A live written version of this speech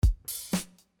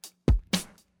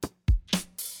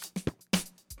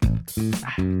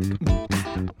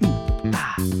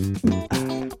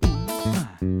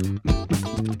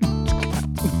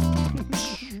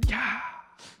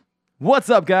What's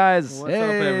up, guys? What's up,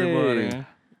 everybody?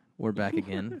 We're back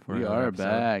again. For We another are episode.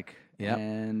 back. Yep.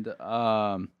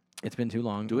 And It's been too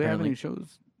long. do we have apparently. any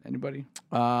shows? Anybody?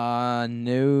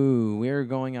 No. We're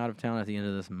going out of town at the end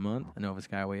of this month. Nova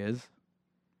Skyway is.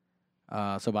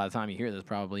 So by the time you hear this,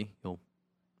 probably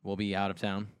we'll be out of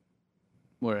town.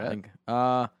 Where I at? think.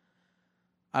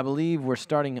 I believe we're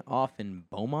starting off in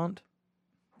Beaumont,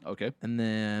 Okay. and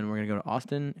then we're gonna go to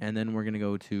Austin, and then we're gonna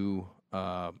go to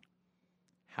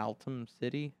Haltom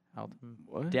City,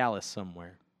 What? Dallas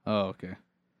somewhere. Oh, okay.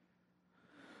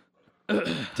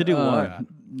 To do what?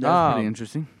 That's pretty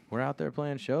interesting. We're out there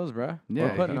playing shows, bruh. Yeah,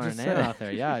 We're putting you our just name said it. out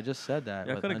there. Yeah, I just said that.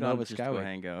 I with could have Nova gone just to Skyway.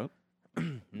 hang out.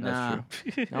 Nah,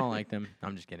 true. I don't like them.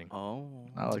 I'm just kidding. Oh.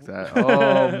 I like that.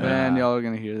 Oh, man. Y'all are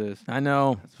going to hear this. I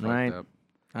know, That's fucked right? up.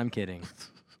 I'm kidding.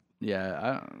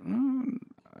 Yeah.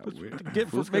 Get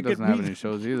for Fusca making doesn't have me- any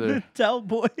shows either. Tell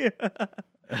boy.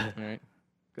 Right?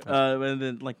 And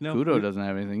then no. Kudo doesn't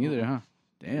have anything either, huh?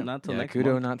 Damn. Not till Yeah, next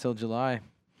Kudo month. not till July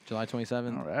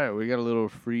 27th. All right. We got a little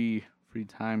free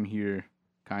time here,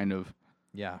 kind of.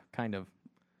 Yeah, kind of.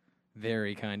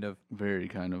 Very kind of. Very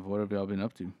kind of. What have y'all been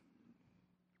up to?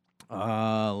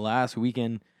 Last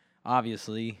weekend,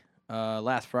 obviously,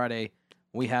 last Friday,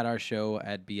 we had our show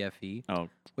at BFE. Oh,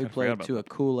 We I forgot played about to a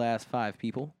cool ass 5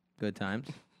 people. Good times.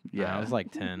 Yeah. It was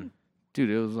like 10. Dude,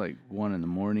 it was like 1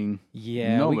 a.m.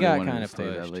 Yeah, Nobody we got wanted kind to of stay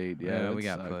pushed. that late. Yeah, we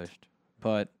that got sucked. pushed,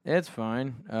 but it's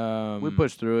fine. We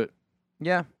pushed through it.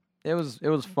 Yeah, it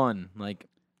was fun. Like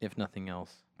if nothing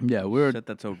else, Yeah, we were. said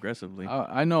that so aggressively.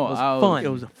 I know. It was I fun. It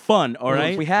was fun, all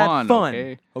right? We had fun.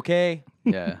 Okay. Okay.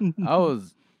 Yeah, I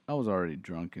was already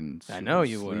drunk and I super know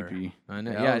you were. sleepy. I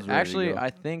know. Yeah, I Yeah, was ready to actually, go. I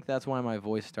think that's why my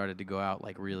voice started to go out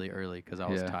like really early because I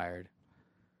was Yeah. tired.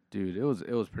 Dude, it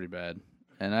was pretty bad,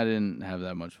 and I didn't have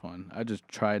that much fun. I just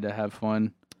tried to have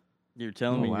fun. You're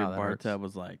telling Oh, me wow, your that bar hurts. tab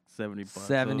was like $70.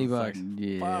 70 So it's bucks.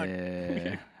 Fuck.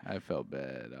 Yeah, I felt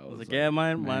bad. I was like, yeah,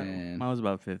 mine man. was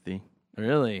about 50.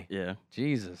 Really? Yeah.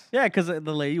 Jesus. Yeah, because the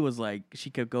lady was like, she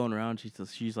kept going around.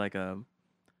 She's like,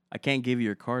 I can't give you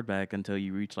your card back until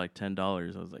you reach like $10.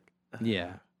 I was like,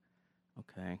 Yeah.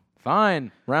 okay.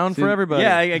 Fine. Round See, for everybody.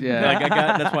 Yeah, Yeah. like I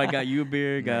got. That's why I got you a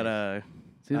beer. Got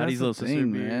See, that's Addie's the little sister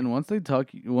thing, beer. man.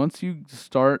 Once you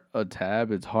start a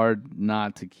tab, it's hard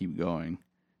not to keep going.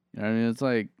 You know what I mean? It's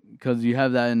like, because you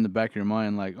have that in the back of your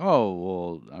mind, like, oh,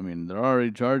 well, I mean, they're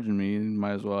already charging me.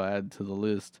 Might as well add to the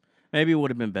list. maybe it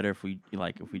would have been better if we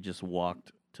just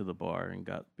walked to the bar and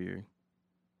got beer.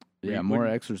 Yeah, We more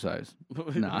wouldn't- exercise.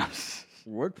 Nah.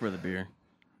 Work for the beer.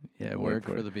 Yeah, Work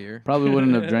for the beer. Probably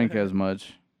wouldn't have drank as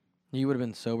much. You would have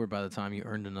been sober by the time you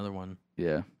earned another one.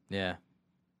 Yeah. Yeah,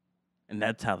 And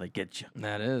that's how they get you.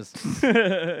 that is.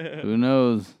 Who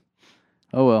knows?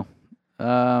 Oh, well.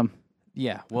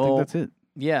 Yeah. I Well, think that's it.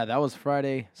 yeah, that was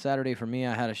Friday. Saturday for me,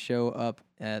 I had a show up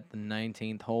at the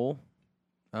 19th hole.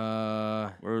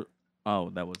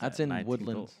 That was That's at in 19th.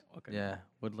 Woodlands. Oh, okay. Yeah,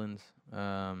 Woodlands.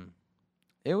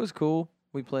 It was cool.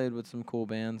 We played with some cool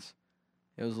bands.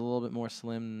 It was a little bit more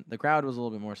slim. The crowd was a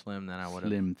little bit more slim than I would have.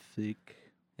 Slim thick.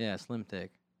 Yeah, slim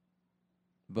thick.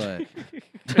 But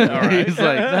All right. He's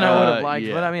like, then I would have liked.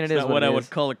 yeah. But I mean, It's it is not what what it I is. would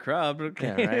call a crowd. But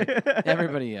Yeah, okay.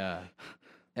 right.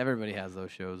 Everybody has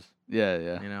those shows. Yeah,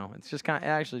 yeah. You know, it's just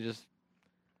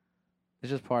it's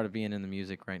just part of being in the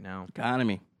music right now.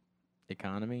 Economy.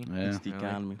 Economy. Yeah. It's the Really?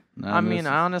 economy. Nah, I mean, this-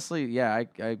 honestly, yeah, I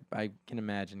can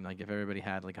imagine like if everybody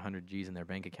had like 100 G's in their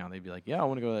bank account, they'd be like, yeah, I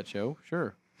want to go to that show.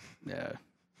 Sure, yeah.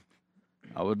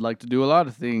 I would like to do a lot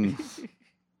of things.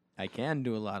 I can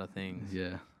do a lot of things.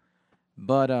 Yeah.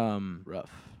 But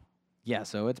Rough. yeah.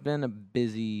 So it's been a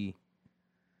busy.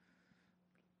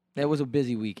 It was a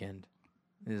busy weekend.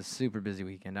 It was a super busy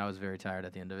weekend. I was very tired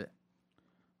at the end of it.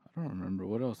 I don't remember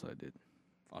what else I did.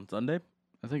 On Sunday?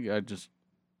 I think I just.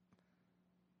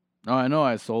 Oh, I know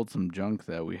I sold some junk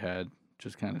that we had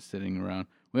just kind of sitting around.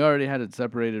 We already had it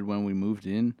separated when we moved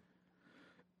in.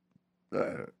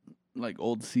 Like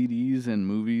old CDs and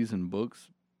movies and books.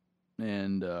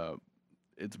 And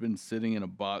it's been sitting in a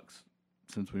box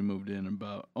since we moved in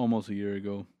about almost a year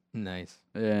ago. Nice.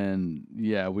 And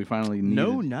yeah, we finally needed.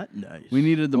 No, not nice. We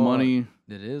needed the Well, money.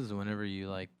 It is whenever you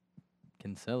like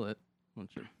can sell it.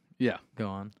 Yeah, Go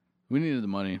on. we needed the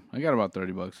money. I got about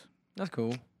 $30. That's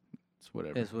cool. It's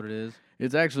whatever. It's what it is.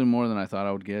 It's actually more than I thought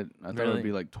I would get. I thought it Really? would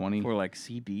be like 20. For like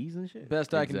CDs and shit.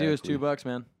 Best I can do is Exactly. $2,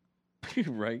 man.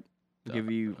 Right.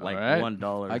 Give you like Alright.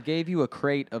 $1. I gave you a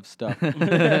crate of stuff.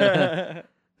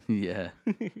 Yeah.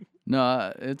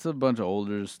 No, it's a bunch of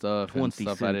older stuff and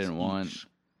stuff I didn't want.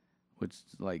 which is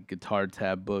like guitar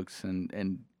tab books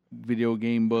and video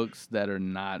game books that are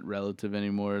not relative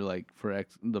anymore, like for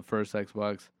the first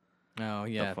Xbox. Oh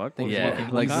yeah, fuck? Things What Yeah, looking-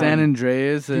 like kind? San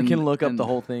Andreas. You And can look up and the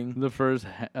whole thing. the first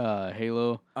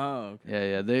Halo. Oh,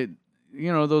 okay. Yeah, they,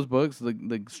 those books,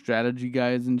 the strategy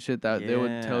guides and shit that they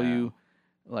would tell Yeah. you,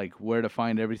 like where to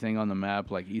find everything on the map,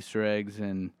 like Easter eggs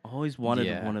and Always wanted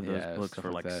Yeah, one of those yeah, books stuff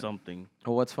for like like that. something.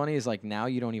 Well, what's funny is like now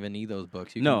you don't even need those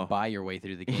books. You No. can buy your way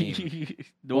through the game.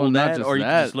 well, not that, just or you that.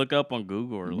 can just look up on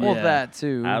Google or like, Well, Yeah. that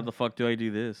too. how the fuck do I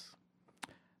do this?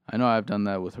 I know I've done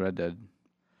that with Red Dead,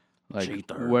 like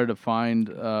Cheater. where to find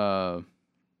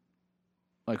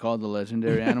like all the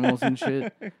legendary animals and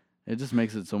shit. It just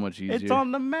makes it so much easier. It's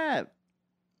on the map.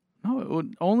 No, it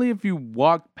would, only if you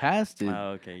walk past it.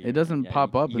 Oh, okay. It doesn't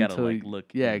pop up you gotta, until like, you, look.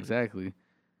 Yeah, in. exactly.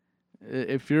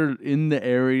 If you're in the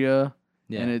area,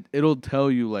 yeah. and it'll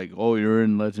tell you like, oh, you're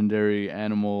in legendary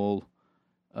animal,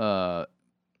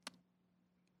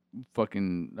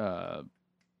 fucking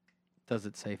Does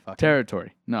it say fucking?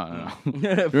 territory. No. You're in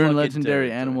Fucking legendary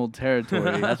territory. animal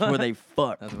territory. That's where they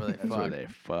fuck. That's where they That's fuck. where they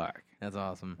fuck. That's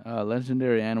awesome.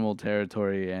 Legendary animal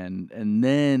territory, and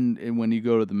then when you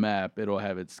go to the map, it'll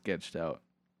have it sketched out.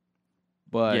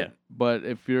 But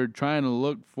if you're trying to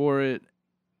look for it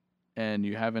and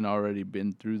you haven't already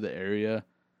been through the area,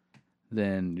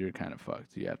 then you're kind of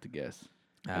fucked. You have to guess.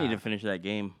 I need to finish that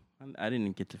game. I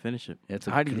didn't get to finish it. It's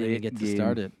a I didn't even great get to game.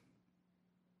 start it.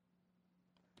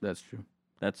 That's true.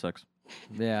 That sucks.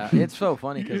 Yeah, it's so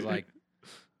funny because like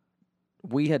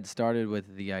we had started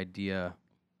with the idea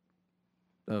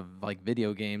of like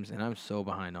video games, and I'm so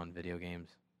behind on video games.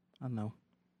 I know.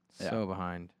 So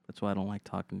behind. That's why I don't like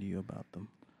talking to you about them.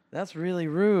 That's really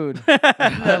rude. I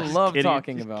I love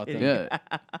talking about them. Yeah.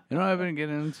 You know what I've been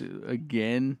getting into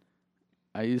again?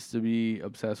 I used to be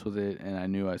obsessed with it, and I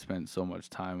knew I spent so much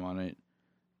time on it.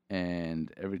 And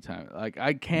every time, like,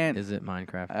 I can't. Is it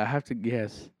Minecraft? I have to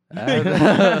guess.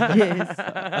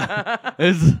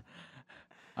 Yes.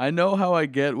 I know how I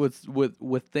get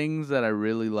with things that I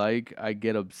really like. I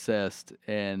get obsessed,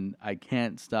 and I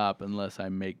can't stop unless I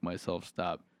make myself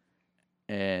stop.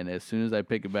 And as soon as I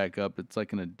pick it back up, it's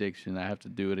like an addiction. I have to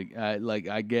do it.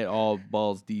 I get all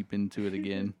balls deep into it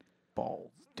again.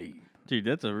 Balls deep. Dude,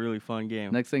 that's a really fun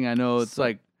game. Next thing I know, it's So-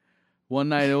 like one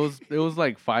night it was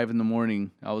like 5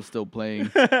 a.m. I was still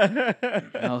playing, I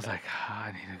and I was like,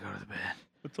 I need to go to the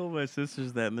bed. told my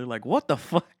sisters that, and they're like, "What the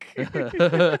fuck?"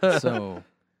 So,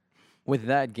 with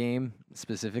that game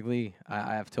specifically,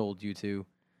 I have told you to,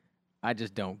 I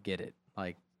just don't get it.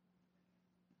 Like,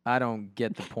 I don't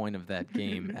get the point of that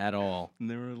game at all. And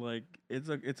they were like, "It's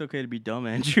okay to be dumb,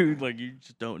 Andrew. Like you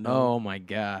just don't know." Oh my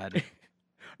god.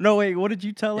 No, wait. What did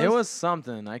you tell us? It was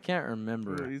something. I can't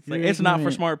remember. It's, like, it's not for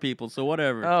ignorant. smart people, so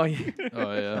whatever. Oh yeah.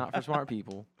 Oh yeah, Not for smart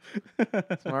people.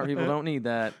 Smart people don't need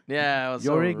that. Yeah, it was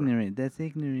you're so- ignorant. That's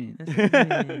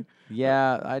ignorant.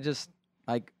 Yeah, I just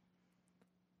like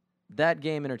that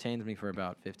game entertains me for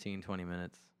about 15, 20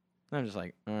 minutes. I'm just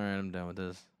like, all right, I'm done with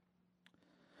this.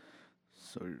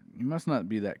 So you must not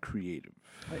be that creative.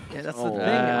 Yeah, that's Oh. the thing.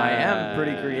 I am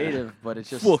pretty creative, but it's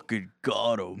just Fucking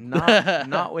got him.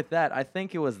 not with that. I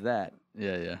think it was that.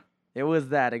 Yeah. It was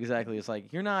that exactly. It's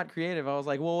like you're not creative. I was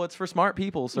like, well, it's for smart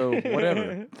people, so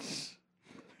whatever.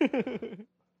 No, It's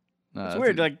that's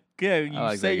weird. a- Like, yeah, you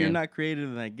like say that you're game. not creative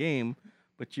in that game,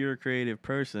 but you're a creative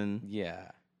person.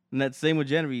 Yeah. And that's same with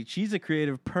Genevieve. She's a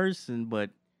creative person, but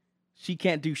she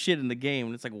can't do shit in the game.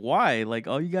 And it's like, why? Like,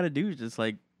 all you got to do is just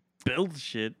like build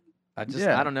shit. I just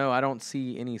Yeah. I don't know. I don't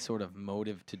see any sort of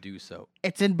motive to do so.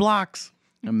 It's in blocks.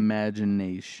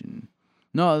 imagination.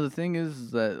 No, the thing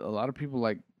is that a lot of people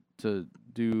like to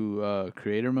do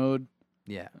creator mode,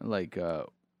 Yeah. like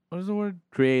what is the word?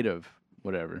 Creative,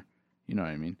 whatever. You know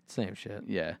what I mean? Same shit.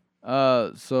 Yeah.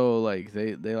 So like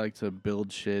they like to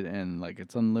build shit and like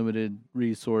it's unlimited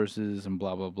resources and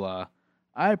blah blah blah.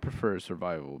 I prefer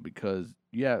survival because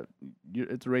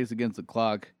it's a race against the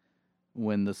clock.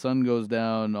 When the sun goes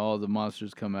down, all the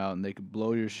monsters come out and they can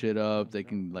blow your shit up. They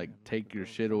can like take your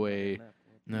shit away.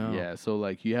 No. Yeah, so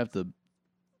like you have to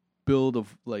build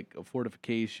a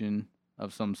fortification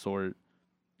of some sort,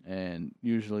 and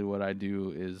usually what I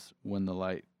do is when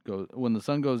the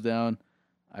sun goes down,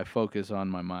 I focus on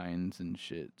my mines and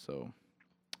shit. So,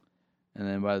 and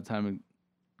then by the time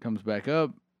it comes back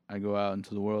up, I go out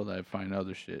into the world. I find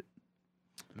other shit.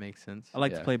 Makes sense. I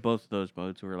like Yeah. to play both of those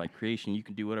modes where, like, creation, you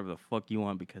can do whatever the fuck you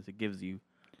want because it gives you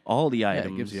all the Yeah,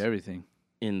 items it gives you everything.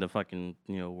 in the fucking,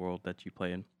 world that you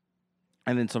play in.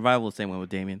 And then survival, the same way with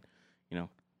Damien.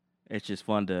 It's just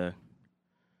fun to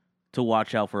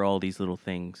watch out for all these little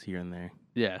things here and there.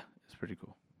 Yeah, it's pretty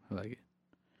cool. I like it.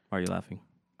 Why are you laughing?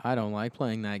 I don't like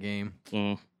playing that game.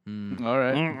 Mm. All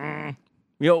right. Mm-mm.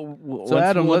 Yo, So,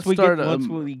 Adam, let's start, Once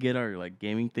we get our like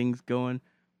gaming things going,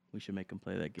 we should make him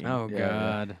play that game. Oh Yeah, yeah.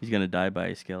 God, He's gonna die by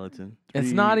a skeleton.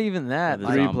 it's not even that. the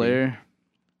Like, zombie.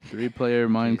 Three-player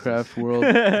Minecraft world.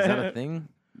 is that a thing?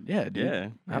 Yeah, dude. Yeah.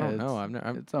 I don't know.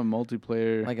 it's- it's a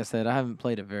multiplayer. Like I said, I haven't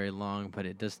played it very long, but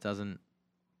it just doesn't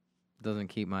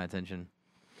keep my attention.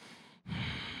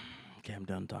 Okay, I'm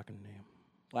done talking to him.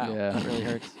 Wow, Yeah. that really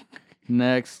hurts.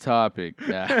 Next topic.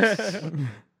 Yeah.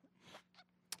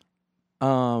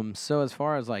 So as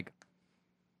far as like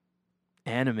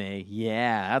anime,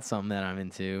 yeah, that's something that I'm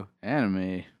into.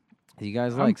 Anime. Do you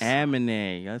guys I'm like?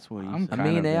 Amine. That's what I'm you I said.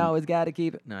 mean, kind they of always got to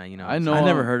keep it. No, you know. I it's- know. I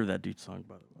never heard of that dude's song,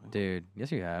 by the way. dude.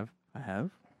 Yes, you have. I have.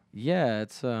 Yeah,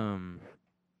 it's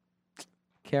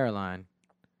Caroline,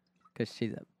 'cause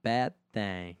she's a bad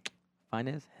thing, fine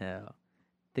as hell,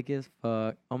 thick as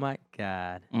fuck. Oh my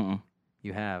God, Mm-mm.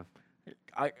 you have.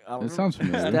 It sounds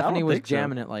familiar. Stephanie was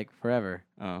jamming it like forever.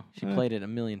 Oh, She played it a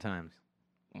million times.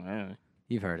 Yeah.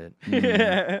 You've heard it.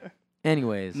 Mm.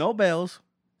 Anyways, No bells.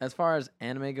 as far as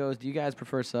anime goes, do you guys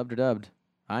prefer subbed or dubbed?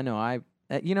 I know I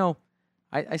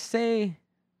say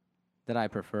that I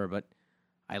prefer, but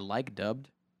I like dubbed.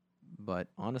 But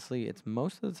honestly, it's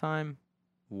most of the time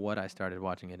what I started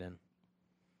watching it in.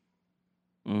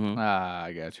 Mm-hmm.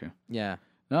 I got you. Yeah.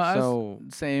 No, So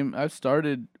same. I've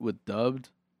started with dubbed,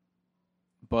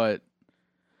 but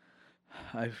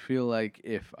I feel like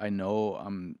if I know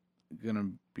I'm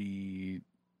gonna be,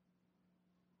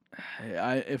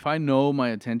 if I know my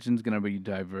attention's gonna be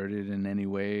diverted in any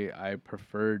way, I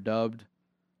prefer dubbed,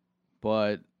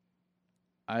 but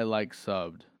I like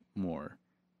subbed more.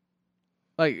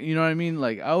 Like, you know what I mean?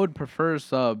 Like, I would prefer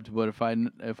subbed, but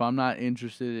if I'm not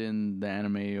interested in the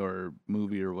anime or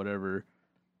movie or whatever,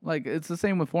 like, it's the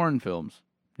same with foreign films.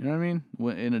 You know what I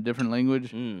mean? In a different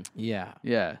language. Mm. yeah.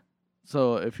 Yeah.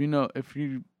 So if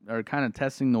you are kind of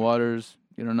testing the waters,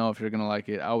 you don't know if you're gonna like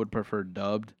it. I would prefer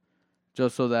dubbed,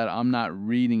 just so that I'm not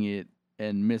reading it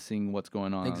and missing what's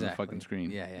going on the Exactly. fucking screen.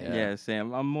 Yeah. Yeah,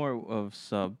 Sam. I'm more of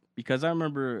sub because I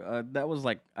remember that was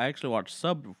like I actually watched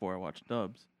sub before I watched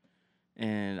dubs,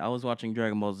 and I was watching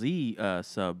Dragon Ball Z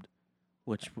subbed,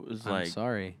 which was I'm like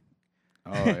sorry.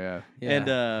 Oh yeah. Yeah.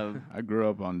 and I grew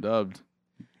up on dubbed.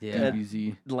 yeah.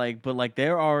 DBZ. but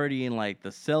they're already in like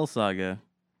the Cell Saga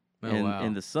Oh, in wow.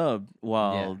 in the sub,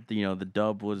 while the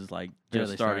dub was like Barely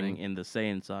just starting starting. in the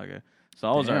Saiyan Saga. So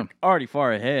I was Damn. already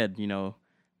far ahead,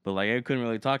 but like I couldn't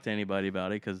really talk to anybody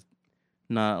about it because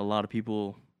not a lot of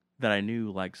people that I knew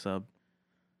like sub.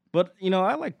 But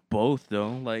I like both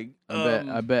though. Like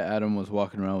I bet Adam was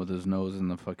walking around with his nose in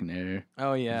the fucking air,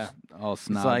 Oh yeah. just all It's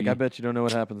snobby. like I bet you don't know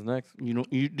what happens next.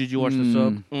 did you watch the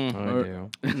sub? I Or- do.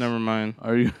 Never mind.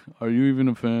 Are you even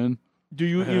a fan? Do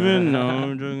you even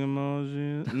know Dragon Ball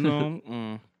Z?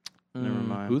 No. Never Mm.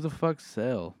 mind. Who the fuck's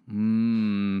Cell?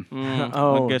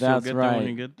 Oh, I guess that's you'll get there when right.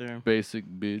 you get there. Basic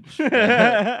bitch.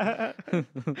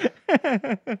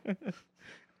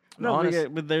 No,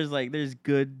 Honest- but there's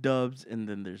good dubs and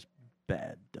then there's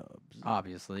bad dubs.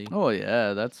 Obviously. Oh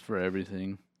yeah, that's for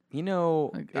everything. You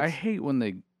know. Like, I it's- hate when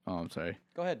they. Oh, I'm sorry.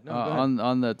 Go ahead. No, go ahead.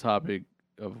 On the topic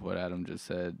of what Adam just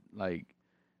said, like,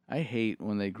 I hate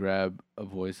when they grab a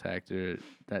voice actor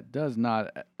that does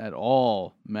not at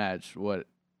all match what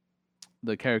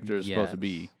the character is supposed to be.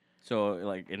 Yes. So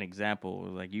like an example,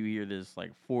 like you hear this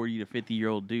like 40 to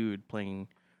 50-year-old dude playing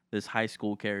this high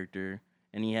school character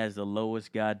and he has the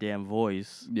lowest goddamn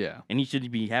voice Yeah, and he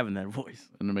shouldn't be having that voice.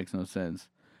 and it makes no sense.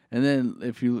 And then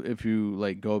if you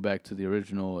like go back to the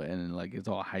original and like it's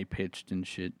all high pitched and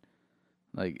shit,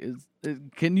 like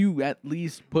can you at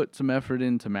least put some effort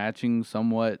into matching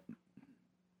somewhat?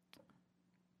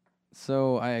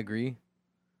 So I agree.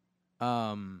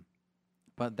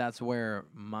 But that's where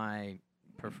my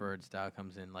preferred style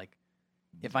comes in. Like,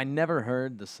 if I never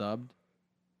heard the subbed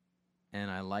and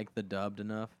I like the dubbed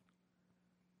enough,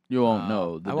 You won't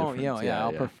know the I won't. difference. Yeah,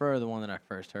 I'll prefer the one that I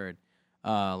first heard.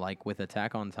 Like with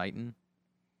Attack on Titan,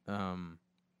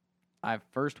 I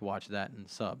first watched that and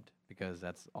subbed because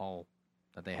that's all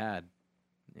that they had.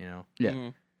 Yeah.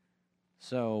 Mhm.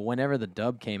 So whenever the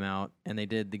dub came out and they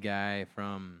did the guy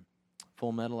from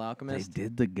Full Metal They Alchemist,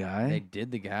 did the guy. they did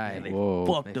the guy. Yeah, they Whoa.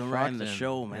 fucked They him right in fucked the him,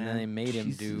 show, man. And then they made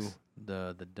him do Jesus.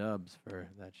 the dubs for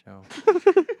that show.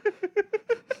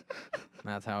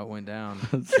 That's how it went down,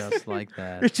 just like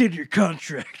that. It's in your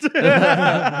contract.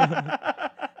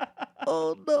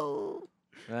 Oh no.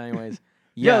 But anyways,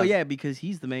 Yo, yeah, because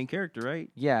he's the main character, right?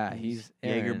 yeah, he's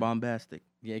Jaeger Aaron. Bombastic.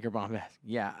 Jaeger Bombastic.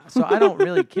 Yeah, so I don't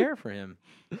really care for him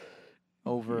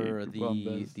over Jaeger the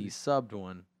Bombastic. subbed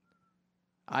one.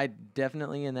 I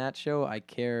definitely in that show I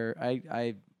care.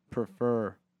 I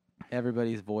prefer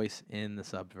everybody's voice in the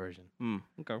sub version.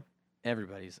 Okay.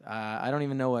 Everybody's. I don't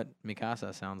even know what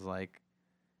Mikasa sounds like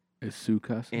Is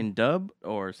Sukasa? In dub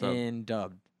or sub? in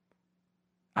dubbed.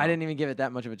 Oh. I didn't even give it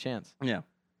that much of a chance. Yeah.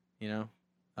 You know.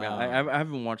 Yeah, I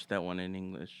haven't watched that one in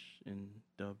English in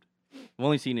dubbed. I've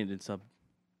only seen it in sub.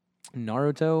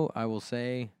 Naruto, I will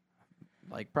say,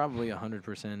 like probably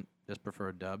 100% just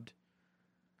prefer dubbed.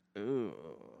 Ooh.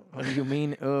 What do you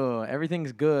mean?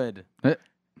 Everything's good. Oh.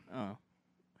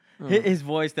 Uh, His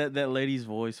voice, that lady's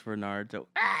voice for Naruto.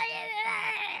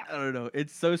 I don't know.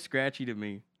 It's so scratchy to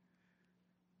me.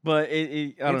 But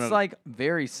I don't know. It's like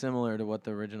very similar to what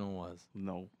the original was.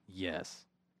 No, Yes.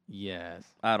 Yes.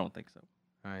 I don't think so.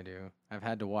 I do. I've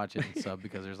had to watch it in sub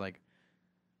because there's like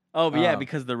Oh, but yeah, Um,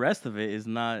 because the rest of it is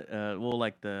not. Well,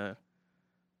 like they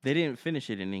didn't finish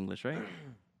it in English, right?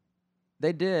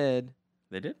 they did.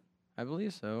 They did. I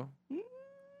believe so.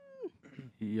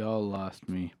 Y'all lost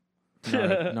me.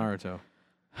 Naruto.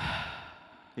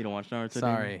 You don't watch Naruto?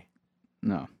 Sorry.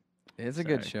 No. It's a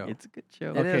good Sorry. show. It's a good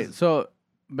show. It Okay, is. so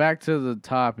back to the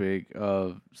topic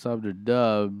of subbed or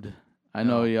dubbed. I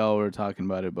know No. y'all were talking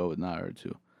about it, but with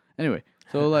Naruto. Anyway,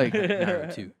 so like,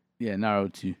 Naruto. yeah,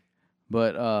 Naruto.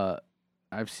 But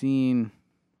I've seen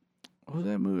what was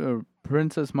that movie?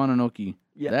 Princess Mononoke.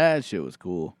 Yeah. That shit was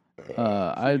cool.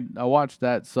 I watched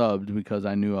that subbed because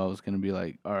I knew I was gonna be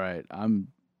like, all right, I'm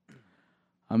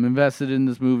invested in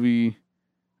this movie.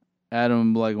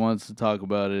 Adam like wants to talk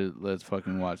about it. Let's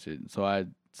fucking watch it. So I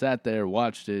sat there,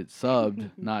 watched it,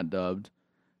 subbed, not dubbed.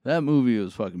 That movie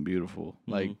was fucking beautiful.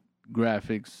 Like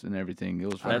graphics and everything. It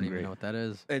was I don't fucking even great. know what that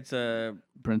is. It's a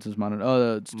Princess Mononoke.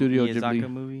 Oh, the Studio Miyazaki Ghibli.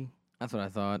 movie. That's what I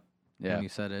thought Yeah, when you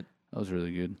said it. that was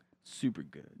really good. Super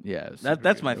good. Yeah, it was That's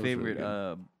super good. my That was really favorite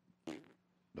good.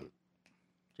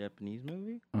 Japanese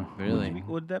movie. Oh, Really? What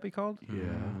would that be called? Yeah.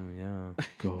 Oh, yeah.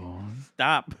 Go on.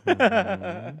 Stop.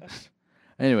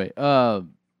 Anyway,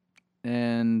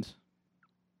 and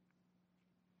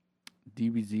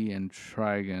DBZ and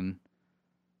Trigon.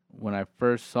 When I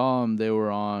first saw them, they were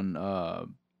on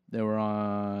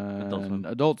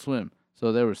Adult Swim,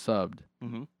 so they were subbed.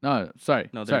 Mhm. No, sorry,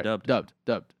 No, they're sorry, dubbed.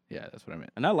 dubbed. Yeah, that's what I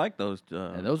meant. And I like those.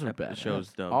 those are badass.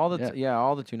 shows. Dubbed. All the Yeah.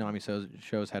 all the Toonami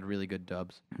shows had really good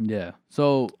dubs. Yeah,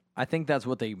 so I think that's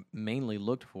what they mainly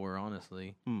looked for,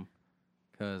 honestly. Hmm.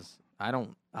 Because I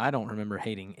don't remember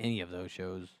hating any of those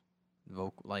shows,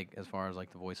 like as far as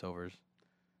like the voiceovers.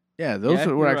 yeah, those Yeah,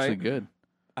 were you're actually right. good.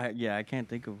 I can't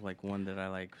think of like one that I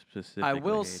like specifically. I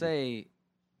will hated. say,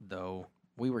 though,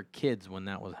 we were kids when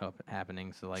that was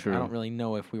happening, so like True. I don't really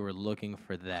know if we were looking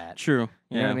for that. True.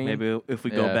 You know Yeah, what I mean? maybe if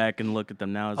we go Yeah. back and look at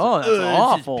them now, it's Oh, like, that's "Ugh,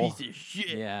 awful." This is piece of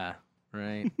shit. Yeah,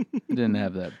 right. Didn't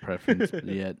have that preference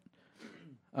yet.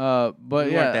 But We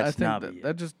weren't yeah, that I think snobby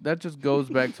that just goes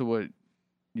back to what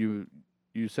you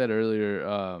said earlier.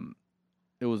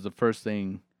 It was the first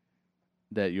thing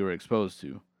that you were exposed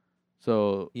to.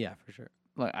 So Yeah, for sure.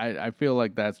 like I feel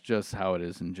like that's just how it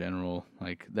is in general.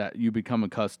 Like that you become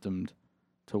accustomed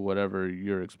to whatever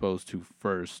you're exposed to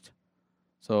first.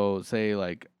 So say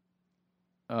like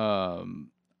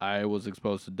I was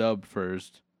exposed to dub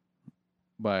first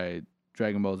by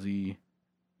Dragon Ball Z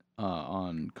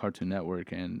on Cartoon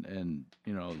Network and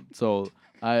you know, so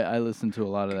I listened to a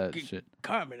lot of that shit.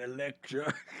 Carmen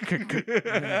Electra.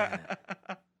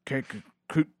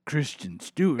 Christian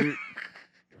Stewart.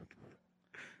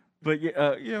 But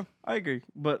yeah, I agree.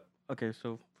 But okay,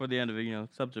 so for the end of it,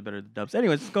 subs are better than dubs.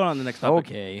 Anyways, let's go on to the next topic.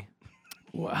 Okay.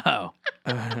 Wow.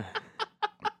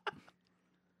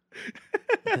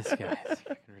 This guy is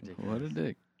fucking ridiculous. What a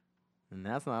dick. And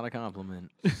that's not a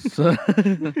compliment.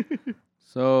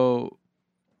 So,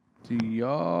 do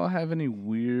y'all have any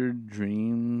weird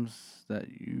dreams that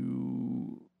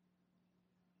you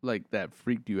like that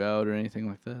freaked you out or anything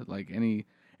like that? Like any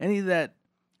that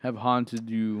have haunted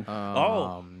you?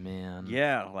 Oh, man.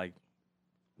 Yeah, like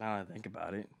now that I think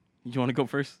about it, you want to go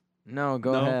first? No,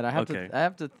 go No? ahead. I have Okay.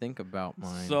 to think about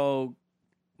mine. So,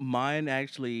 mine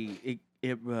actually,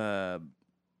 did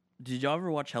y'all ever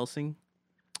watch Helsing?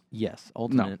 yes,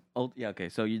 Ultimate. Oh, yeah. Okay,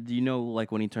 so do you know like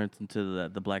when he turns into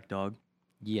the black dog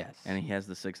Yes. and he has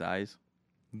the 6 eyes?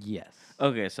 yes.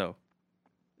 Okay, so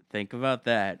think about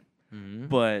that, Mhm.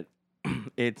 but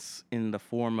it's in the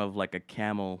form of like a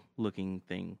camel-looking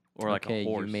thing or like okay, a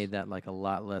horse. you made that like a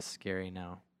lot less scary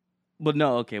now. But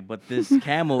no, okay, but this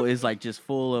camel is like just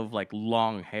full of like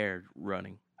long hair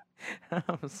running.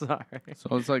 I'm sorry.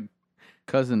 So it's like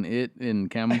Cousin It in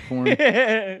camel form.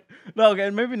 No, okay,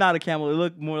 maybe not a camel. It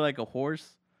looked more like a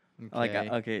horse. Like Okay.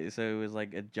 okay, so it was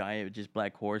like a giant, just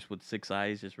black horse with 6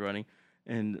 eyes, just running.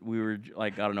 And we were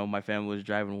like, I don't know, my family was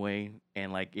driving away,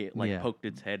 and like it like Yeah. poked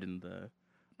its head in the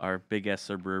our big ass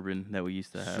Suburban that we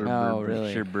used to have. Oh,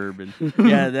 really? Suburban.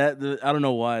 Yeah, I don't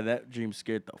know why that dream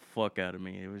scared the fuck out of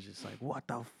me. It was just like, what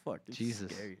the fuck? This is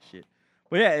Jesus. scary as shit.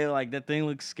 But yeah, like that thing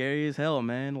looks scary as hell,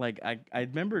 man. Like I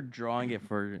remember drawing it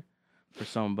for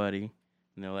somebody,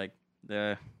 and they're like,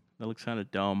 that looks kind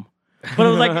of dumb. But it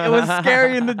was like, it was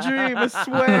scary in the dream, I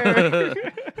swear.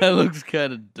 That looks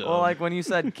kind of dumb. Well, like when you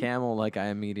said camel, like I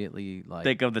immediately like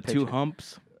Think of the two pictured-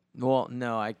 humps. Well,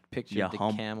 no, I pictured Yeah, the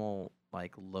hump. camel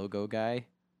like logo guy.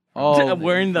 oh,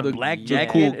 Wearing the black the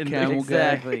jacket cool and camel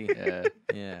Exactly. guy. Yeah.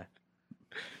 Yeah.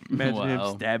 Imagine him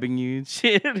Wow. stabbing you and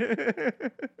shit.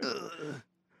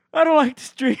 I don't like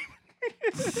this dream.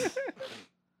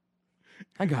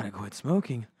 I gotta quit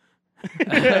smoking.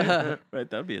 Right,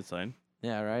 that'd be a sign.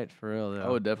 Yeah, right. For real though. I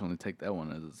would definitely take that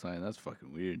one as a sign. That's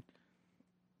fucking weird.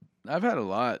 I've had a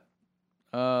lot.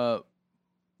 The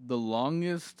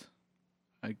longest,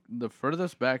 the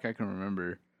furthest back I can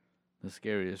remember, the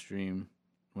scariest dream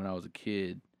when I was a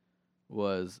kid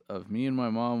was of me and my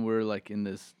mom. We're like in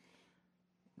this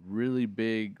really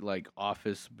big like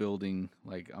office building.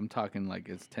 Like I'm talking like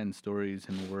it's 10 stories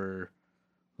and we're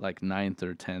like 9th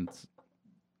or 10th.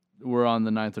 We're on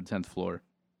the 9th or 10th floor.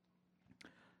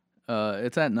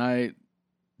 It's at night,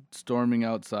 storming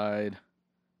outside,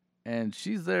 and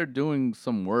she's there doing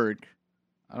some work.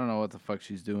 I don't know what the fuck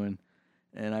she's doing.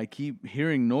 And I keep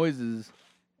hearing noises,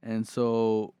 and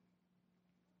so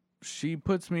she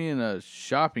puts me in a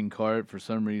shopping cart for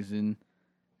some reason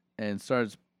and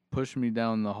starts pushing me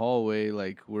down the hallway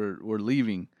like we're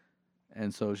leaving.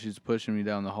 And so she's pushing me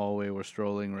down the hallway, we're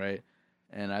strolling, right?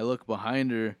 And I look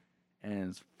behind her, and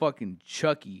it's fucking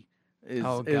Chucky is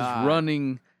Oh, God.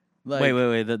 running. Like,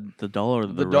 Wait. The doll or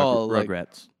The doll, like-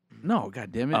 Rugrats? No,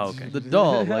 god damn it. Oh, okay. The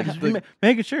doll, like Just the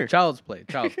making sure. child's play.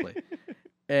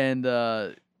 And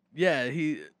yeah,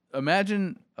 he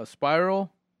imagine a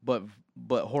spiral but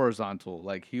horizontal.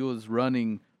 Like he was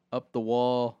running up the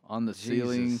wall, on the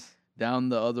ceiling, Jesus. down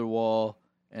the other wall,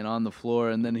 and on the floor,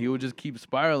 and then he would just keep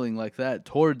spiraling like that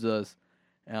towards us.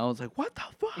 And I was like, "What the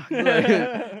fuck?" Like,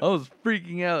 I was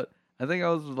freaking out. I think I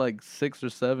was like 6 or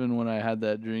 7 when I had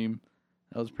that dream.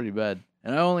 That was pretty bad.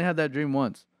 And I only had that dream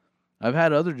once. I've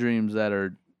had other dreams that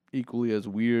are equally as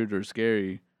weird or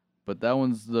scary, but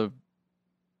that's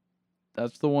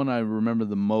the one I remember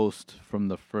the most from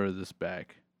the furthest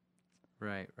back.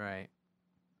 Right.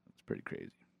 It's pretty crazy.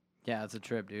 Yeah, it's a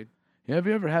trip, dude. Yeah, have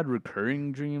you ever had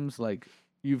recurring dreams? Like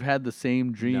you've had the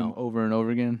same dream No. over and over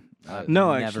again? I've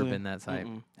No, never actually. been that type.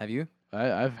 Mm-mm. Have you?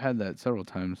 I've had that several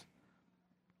times.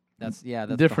 That's the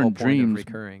Different whole point of dreams.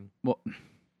 recurring. Well,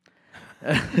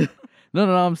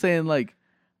 no. I'm saying like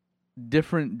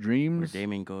different Where dreams.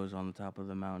 Damien goes on the top of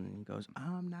the mountain and goes,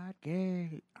 I'm not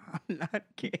gay. I'm not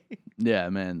gay. Yeah,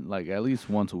 man. Like at least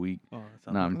once a week. Oh, that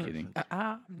sounds No, I'm like- kidding.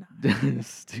 I'm not.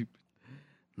 Stupid.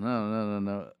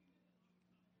 No.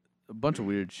 A bunch of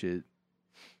weird shit.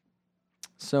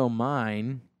 So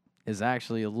mine is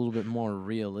actually a little bit more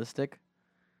realistic.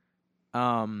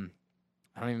 I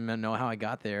don't even know how I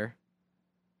got there,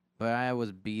 but I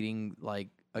was beating like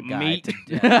a guy Meat. to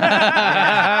death.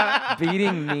 Yeah,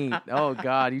 beating meat. Oh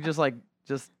God, you just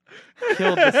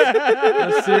killed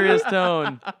the serious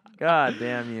tone. God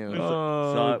damn you.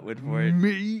 Saw it, wait for it.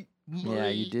 Meat. Yeah,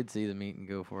 you did see the meat and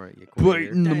go for it. You Biting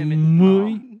queer. the Damn it.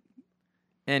 meat.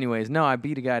 Anyways, no, I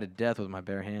beat a guy to death with my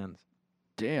bare hands.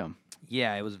 Damn.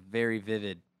 Yeah, it was very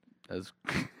vivid. That's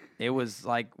It was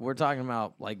like we're talking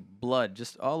about like blood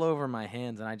just all over my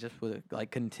hands, and I just would like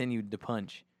continued to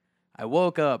punch. I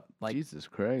woke up like Jesus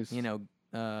Christ.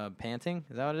 panting.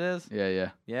 Is that what it is? Yeah.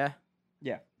 Yeah.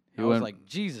 Yeah. He I was went- like,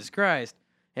 Jesus Christ!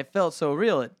 It felt so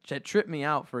real. It tripped me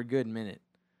out for a good minute.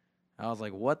 I was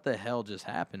like, what the hell just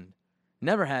happened?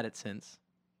 Never had it since.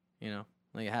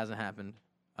 Like it hasn't happened.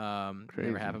 Crazy.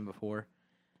 Never happened before.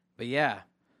 But yeah.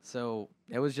 So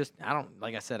it was just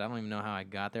like I said, I don't even know how I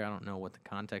got there. I don't know what the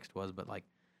context was, but like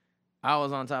I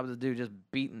was on top of the dude just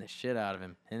beating the shit out of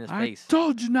him in his I face.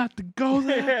 told you not to go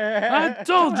there. I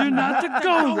told you not to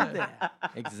go there.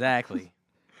 Exactly.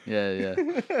 Yeah.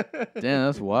 Damn,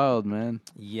 that's wild, man.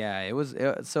 Yeah, it was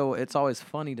so it's always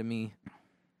funny to me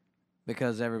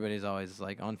because everybody's always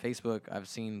like on Facebook, I've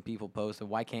seen people post,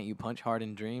 why can't you punch hard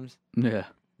in dreams? Yeah.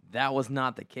 That was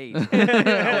not the case.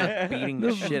 I was beating the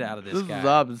This shit is- out of this This guy. is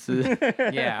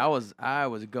opposite. Yeah, I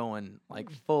was going like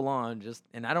full on just,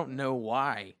 and I don't know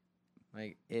why.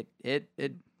 Like it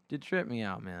did trip me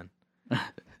out, man.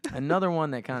 Another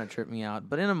one that kind of tripped me out,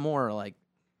 but in a more like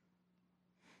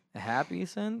a happy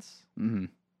sense hmm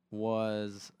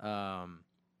was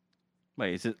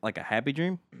Wait, is it like a happy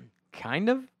dream? kind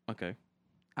of. Okay.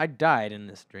 I died in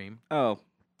this dream, Oh,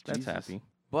 that's Jesus. happy.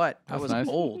 but I That's was nice.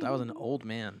 old. I was an old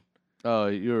man. Oh,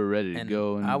 you were ready to And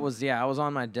go. And I was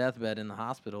on my deathbed in the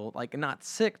hospital, like not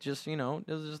sick, just it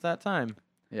was just that time.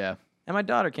 Yeah. And my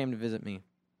daughter came to visit me,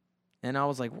 and I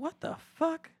was like, "What the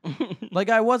fuck?" Like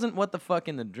I wasn't what the fuck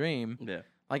in the dream. Yeah.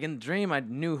 Like in the dream, I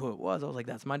knew who it was. I was like,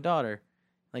 "That's my daughter."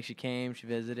 Like she came, she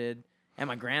visited, and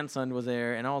my grandson was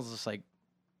there, and I was just like,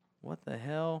 "What the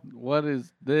hell?" What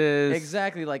is this?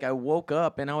 Exactly. Like I woke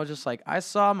up and I was just like, I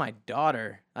saw my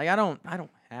daughter. Like I don't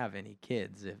have any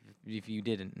kids. If you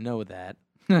didn't know that,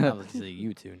 obviously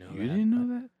you two know. You that, didn't but-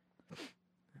 know that?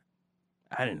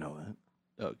 I didn't know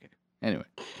that. Okay. Anyway.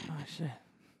 Oh shit.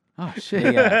 Oh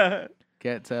shit. Yeah.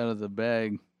 Cat's out of the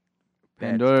bag. Bad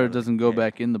Pandora stuff. doesn't go Yeah.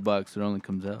 back in the box; it only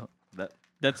comes out.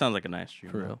 That sounds like a nice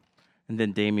dream. For though. real. And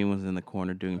then Damien was in the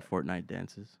corner doing Fortnite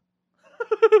dances.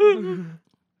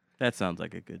 That sounds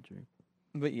like a good dream.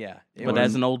 But yeah. it But was-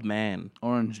 as an old man,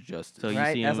 Orange Justice. so you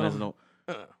Right, see as him an as an old-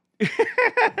 old.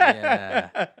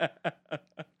 Yeah.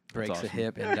 breaks awesome. a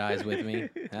hip and dies with me.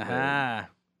 Aha.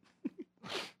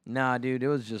 Nah, dude, it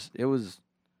was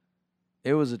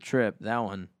a trip. That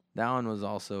one was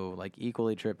also like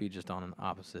equally trippy, just on an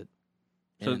opposite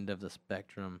So- end of the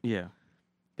spectrum. Yeah.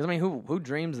 Because I mean, who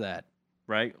dreams that?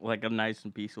 Right? Like a nice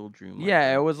and peaceful dream. Like Yeah,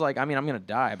 that. it was like, I mean, I'm gonna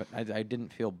die, but I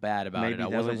didn't feel bad about Maybe it. I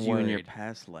that wasn't was you worried. in your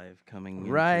past life coming.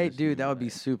 into Right, this dude, new that would be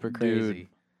life. super Dude. crazy.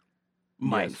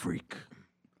 Mind Yes. freak.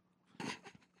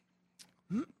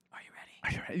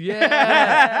 Are you ready?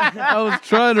 Yeah. I was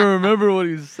trying to remember what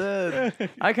he said.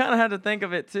 I kind of had to think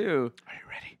of it too. Are you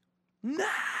ready?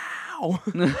 Now.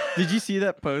 Did you see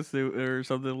that post or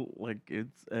something like it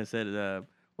said?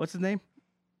 What's his name?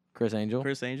 Chris Angel.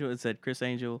 Chris Angel. It said Chris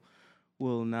Angel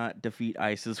will not defeat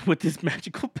ISIS with his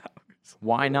magical powers.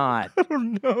 Why not? I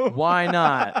don't know. Why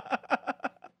not?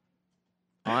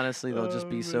 Honestly, they'll just Oh,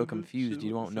 be man, so that confused. shit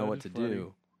You won't know what to sounded funny.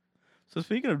 do. So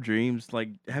speaking of dreams, like,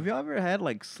 have y'all ever had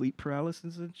like sleep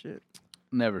paralysis and shit?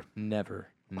 Never. Never.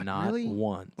 Like, Not really?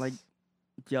 once. Like,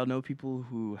 do y'all know people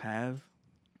who have?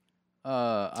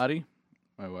 Adi,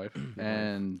 my wife,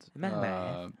 and My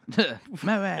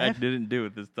my I wife, didn't do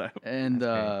it this time. and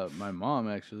That's my mom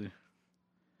actually.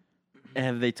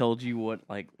 Have they told you what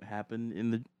like happened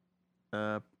in the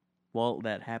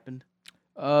that happened?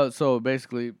 So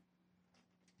basically,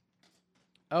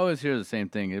 I always hear the same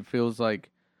thing. It feels like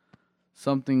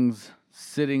something's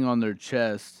sitting on their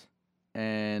chest,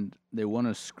 and they want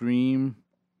to scream,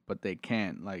 but they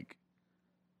can't. Like,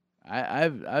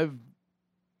 I've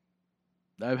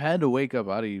had to wake up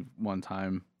Adi one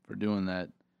time for doing that.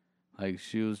 Like,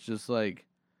 she was just like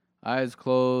eyes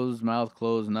closed, mouth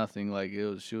closed, nothing. Like,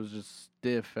 she was just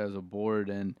stiff as a board,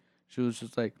 and she was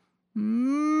just like,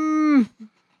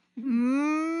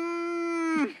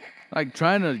 like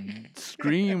trying to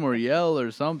scream or yell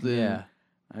or something. yeah.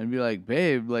 I'd be like,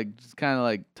 babe, like just kind of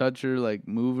like touch her, like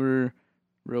move her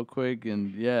real quick,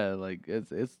 and yeah, like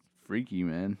it's freaky,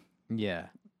 man. Yeah.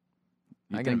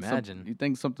 You I can think imagine. you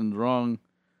think something's wrong,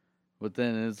 but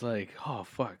then it's like, oh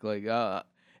fuck, like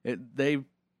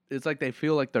it's like they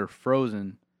feel like they're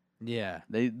frozen. Yeah.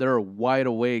 They're wide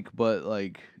awake, but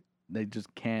like they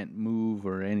just can't move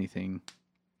or anything.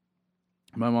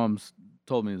 My mom's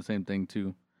told me the same thing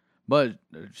too, but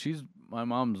my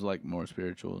mom's like more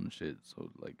spiritual and shit. So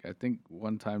like I think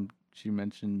one time she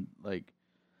mentioned like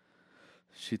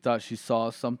she thought she saw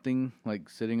something like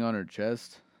sitting on her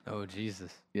chest. Oh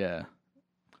Jesus. Yeah,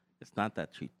 It's not that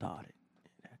she thought it.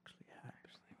 It actually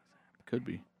happened. could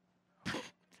be.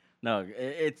 No,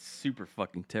 it's super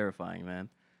fucking terrifying, man.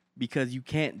 Because you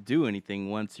can't do anything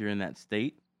once you're in that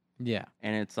state. Yeah.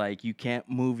 And it's like you can't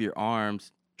move your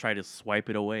arms, try to swipe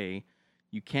it away.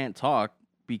 You can't talk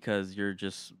because you're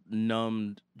just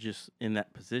numbed just in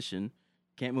that position.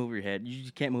 Can't move your head. You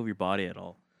just can't move your body at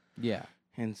all. Yeah.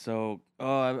 And so,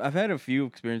 I've had a few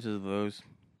experiences of those.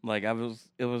 Like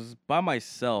it was by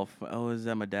myself. I was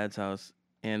at my dad's house,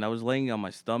 and I was laying on my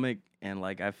stomach, and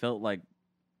like I felt like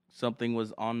something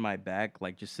was on my back,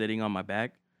 like just sitting on my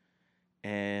back.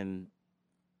 And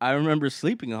I remember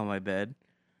sleeping on my bed,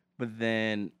 but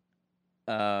then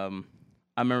I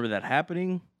remember that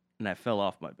happening, and I fell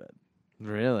off my bed.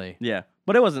 Really? Yeah,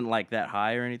 but it wasn't like that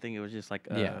high or anything. It was just like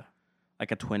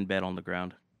like a twin bed on the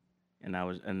ground,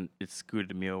 and it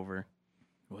scooted me over.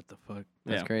 What the fuck?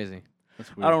 That's Yeah. crazy.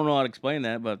 That's weird. I don't know how to explain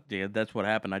that, but yeah, that's what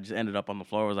happened. I just ended up on the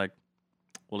floor. I was like,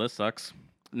 well, this sucks.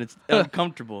 And it's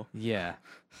uncomfortable. Yeah.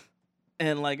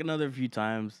 And like another few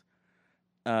times,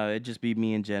 it'd just be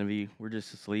me and Genevieve. We're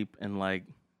just asleep, and like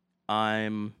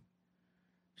I'm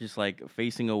just like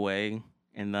facing away,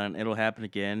 and then it'll happen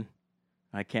again.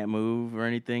 I can't move or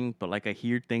anything, but like I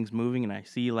hear things moving, and I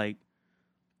see like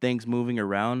things moving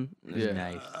around. Yeah.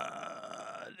 Nice.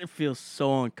 it feels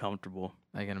so uncomfortable.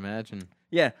 I can imagine.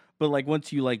 Yeah, but like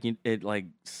once you like it like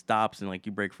stops and like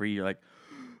you break free, you're like,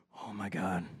 oh my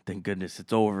god, thank goodness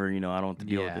it's over. You know, I don't have to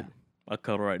deal with Yeah. it. A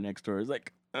cuddle right next door is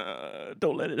like,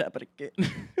 don't let it happen again.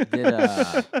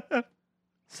 Did,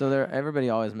 So everybody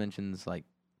always mentions, like,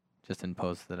 just in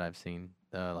posts that I've seen,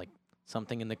 like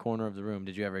something in the corner of the room.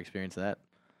 Did you ever experience that?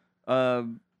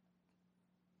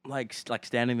 Like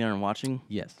standing there and watching.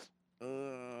 Yes.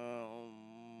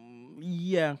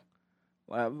 Yeah,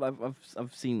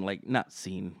 I've seen like not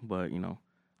seen, but you know,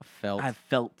 I I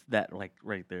felt that like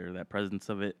right there, that presence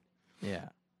of it. Yeah.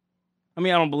 I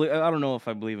mean, I don't know if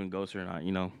I believe in ghosts or not.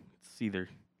 You know, it's either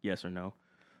yes or no.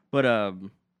 But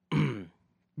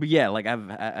but yeah, like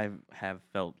I have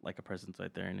felt like a presence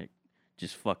right there, and it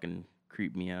just fucking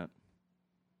creeped me out.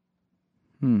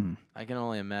 I can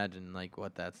only imagine, like,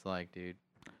 what that's like, dude.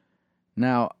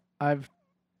 Now, I've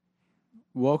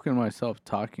woken myself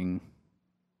talking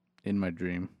in my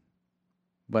dream,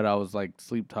 but I was like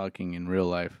sleep talking in real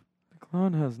life. The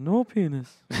clown has no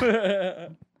penis.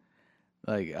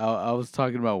 Like I was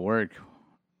talking about work.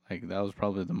 Like that was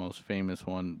probably the most famous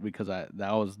one because that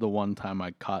was the one time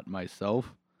I caught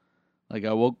myself. Like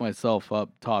I woke myself up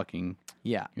talking.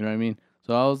 Yeah. You know what I mean?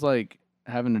 So I was like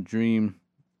having a dream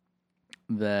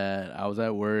that I was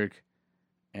at work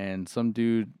and some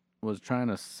dude was trying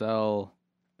to sell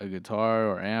a guitar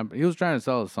or amp. He was trying to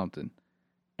sell us something.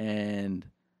 And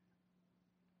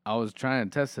I was trying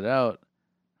to test it out.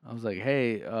 I was like,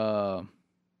 "Hey,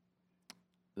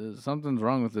 something's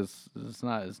wrong with this. It's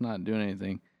not doing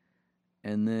anything."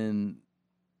 And then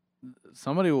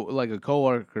somebody like a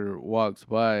coworker walks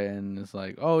by and it's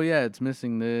like, "Oh yeah, it's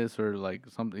missing this," or like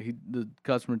something. The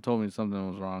customer told me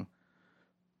something was wrong.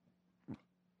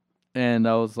 And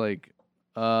I was like,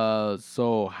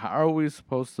 so how are we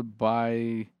supposed to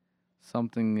buy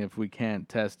something if we can't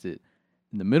test it?"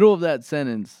 In the middle of that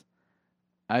sentence,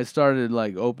 I started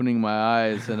like opening my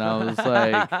eyes and I was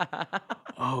like,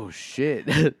 "Oh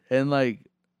shit." And like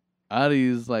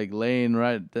Adi's like laying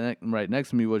right next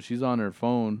to me, but she's on her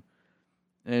phone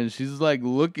and she's like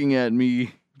looking at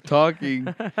me talking.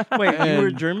 Wait, you were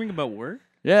And- dreaming about work?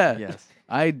 Yeah. Yes.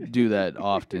 I do that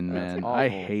often, That's man. I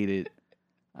awful. hate it.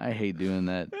 I hate doing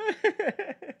that.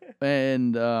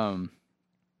 And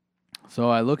so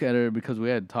I look at her because we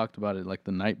had talked about it like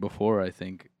the night before, I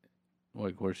think.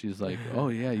 Like where she's like, "Oh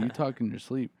yeah, you talk in your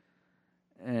sleep."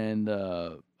 And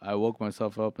I woke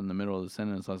myself up in the middle of the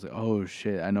sentence. I was like, "Oh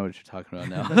shit, I know what you're talking about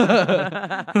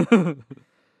now."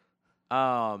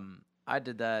 I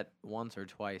did that once or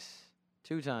twice,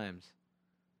 2 times.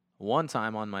 One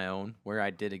time on my own where I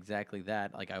did exactly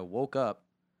that. Like I woke up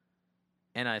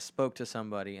and I spoke to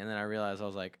somebody and then I realized I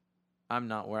was like, I'm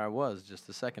not where I was just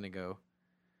a second ago.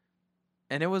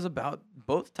 And it was about,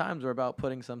 both times were about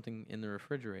putting something in the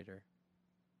refrigerator.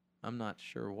 I'm not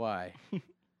sure why.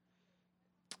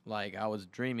 Like I was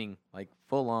dreaming like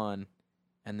full on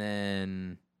and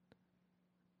then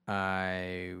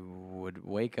I would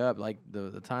wake up like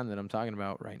the time that I'm talking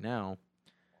about right now.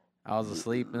 I was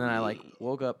asleep and then I like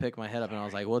woke up, picked my head up and I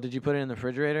was like, "Well, did you put it in the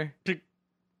refrigerator?" And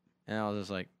I was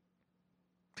just like,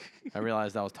 I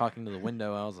realized I was talking to the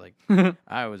window. I was like,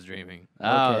 I was dreaming.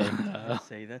 Okay.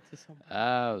 Say that to someone.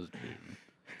 I was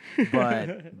dreaming.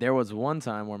 But there was one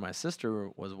time where my sister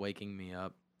was waking me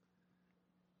up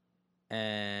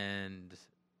and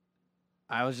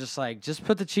I was just like, just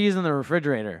put the cheese in the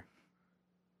refrigerator.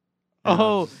 And I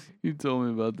Oh, was- you told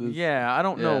me about this. yeah, I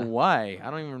don't know Yeah. why. I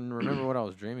don't even remember what I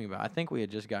was dreaming about. I think we had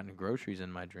just gotten groceries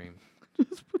in my dream.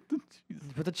 Just put the cheese.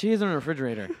 Put the cheese in the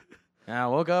refrigerator. And I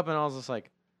woke up and I was just like,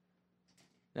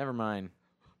 never mind.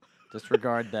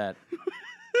 Disregard that.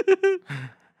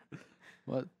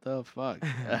 What the fuck?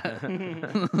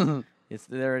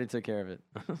 They already took care of it.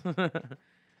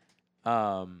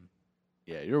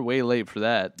 Yeah, you're way late for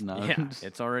that. No, Yeah,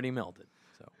 it's already melted.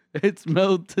 So it's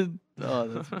melted. Oh,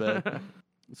 that's bad.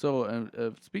 So,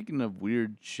 speaking of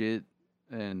weird shit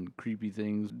and creepy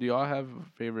things, do y'all have a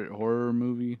favorite horror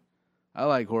movie? I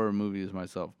like horror movies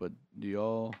myself, but do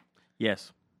y'all?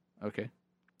 Yes. Okay.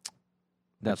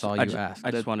 that's I all ju- you asked.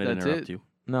 I just wanted to that's interrupt it? you.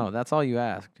 No, that's all you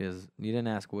asked. Is you didn't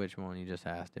ask which one. You just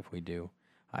asked if we do.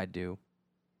 I do.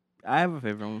 I have a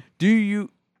favorite one. Do you?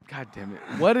 God damn it!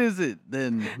 What is it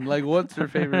then? Like, what's your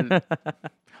favorite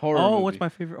horror? Oh, movie? what's my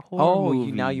favorite horror Oh,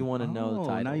 movie? now you wanna know the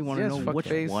Oh, Now you titles. want to Yes, know fuck which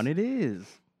face. one it is.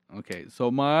 Okay, so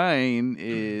mine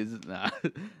is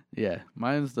yeah,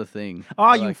 mine's The Thing. Oh,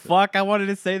 I you like that. fuck! I wanted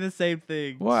to say the same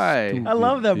thing. Why? I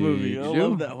love that movie. Did I you?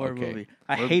 love that horror Okay. movie.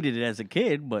 I What- hated it as a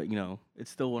kid, but you know,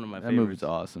 it's still one of my That favorites. movie's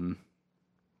awesome.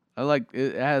 I like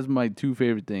it. Has my two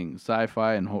favorite things: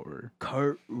 sci-fi and horror.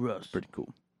 Kurt Russell. Pretty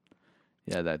cool.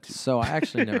 Yeah, that too. So I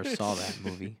actually never saw that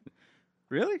movie.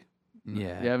 Really?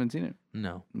 Yeah. You haven't seen it?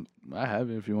 No. I have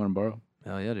it if you want to borrow.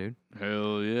 Hell yeah, dude.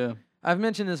 Hell yeah. I've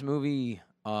mentioned this movie.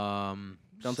 Don't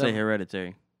say several-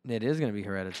 Hereditary. It is gonna be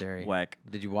Hereditary. Whack.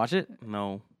 Did you watch it?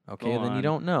 No. Okay, Go then you on.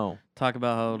 don't know. Talk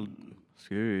about how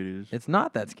scary it is. It's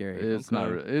not that scary. It's not.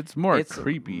 Okay. It's more It's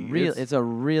creepy. Real. It's a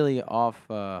really off.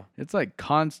 It's like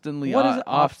constantly What is it?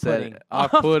 offsetting. Off-putting.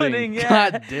 Off-putting. Off-putting, yeah.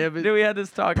 God damn it. Dude, we had this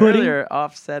talk Pudding? earlier.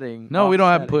 Offsetting. No, we don't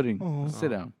have Offsetting. pudding. Oh. Sit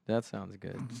down. That sounds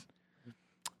good.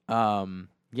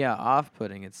 Yeah,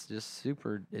 off-putting. It's just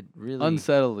super. It really.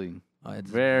 Unsettling. It's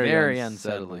Very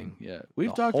unsettling. Yeah. We've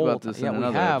The talked whole about this ti- in Yeah, we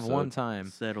another have episode. one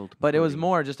time, Settled. but it was pudding.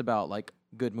 more just about like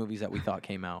good movies that we thought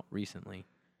came out recently,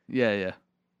 Yeah, yeah.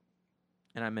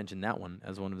 and I mentioned that one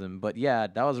as one of them. But yeah,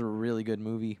 that was a really good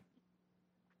movie.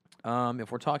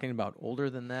 If we're talking about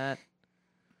older than that,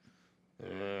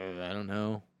 I don't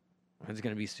know. It's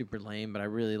gonna be super lame, but I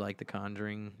really like the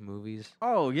Conjuring movies.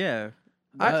 Oh yeah.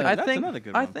 I That's think another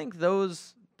good I one. think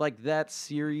those like that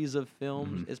series of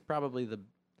films is probably the.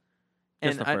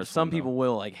 Just And the first some one, though. people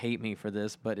will like hate me for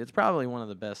this, but it's probably one of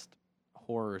the best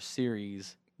horror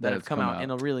series that That have has come come out in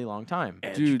a really long time.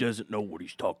 Dude, doesn't know what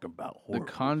he's talking about. The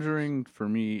Conjuring for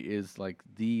me is like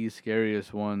the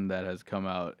scariest one that has come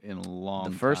out in a long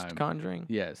time. The first Conjuring.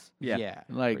 Yes. Yeah.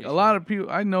 Like pretty a lot of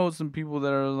people, I know some people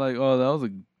that are like, "Oh,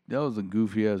 that was a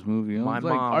goofy ass movie." I My was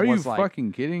like, mom "Are you was like-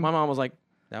 fucking kidding?" My mom was like,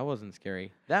 "That wasn't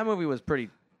scary. That movie was pretty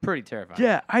terrifying."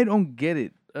 Yeah, I don't get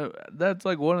it. That's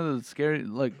like one of the scary.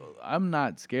 Like, I'm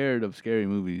not scared of scary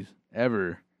movies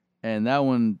ever, and that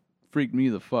one freaked me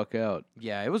the fuck out.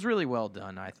 Yeah, it was really well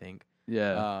done. I think.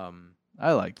 Yeah,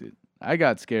 I liked it. I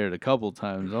got scared a couple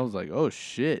times. I was like, "Oh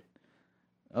shit!"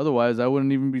 Otherwise, I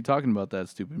wouldn't even be talking about that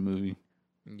stupid movie.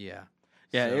 Yeah.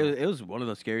 Yeah, So- it was one of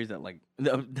those scaries that like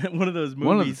one of those movies.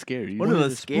 One of the scary. One of the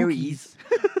those scaries.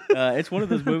 It's one of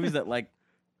those movies that like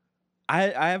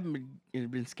I haven't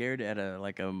been scared at a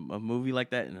movie like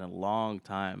that in a long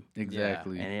time.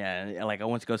 Exactly. And yeah, like I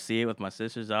went to go see it with my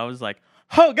sisters. I was like,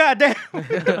 oh goddamn. Oh,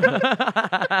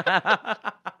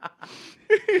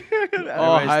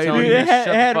 Everybody's telling Heidi. you to it shut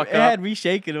the had, fuck it had up. me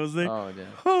shaking. It was like, Oh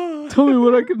yeah. Tell me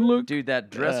what I can look. Dude, that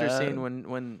dresser Uh, scene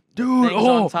when dude, the thing's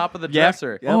on top of the Yeah.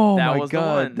 dresser. Yep. Oh that my was god,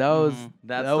 the one. that was Mhm.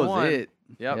 That's that the was one. it.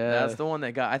 Yep, Yeah. that's the one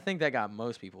that got. I think that got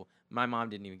most people. My mom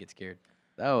didn't even get scared.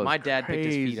 That was My dad picked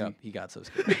his feet crazy. up. He got so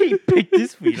scared. he picked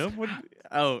his feet up. What?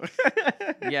 Oh.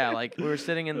 Yeah, like we were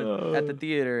sitting in the at the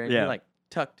theater and Yeah. he like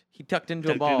tucked. He tucked into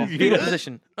a Tucked in ball, his fetal feet.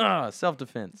 position. Self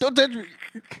defense. Don't touch me.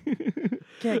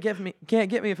 Can't get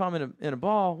me if I'm in a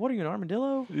ball. What are you, an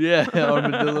armadillo? Yeah,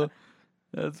 armadillo.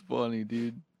 That's funny,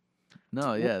 dude.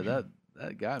 No, yeah,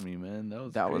 that got me, man. That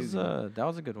was crazy. That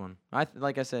was a good one.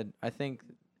 Like I said, I think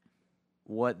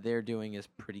what they're doing is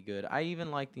pretty good. I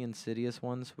even like the Insidious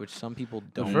ones, which some people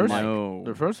don't first- like. No.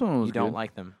 the first one was You don't good.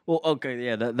 like them. Well, okay,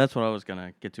 yeah, that's what I was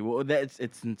gonna get to. Well, it's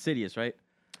Insidious, right?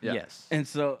 Yeah. Yes. And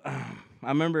so I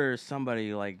remember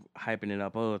somebody like hyping it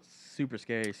up. Oh, it's super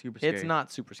scary, super scary. It's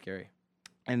not super scary.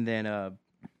 And then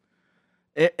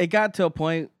it got to a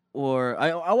point where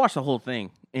I watched the whole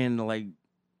thing and like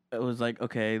it was like,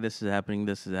 okay, this is happening,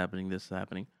 this is happening, this is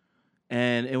happening,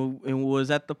 and it was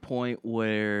at the point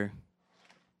where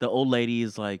the old lady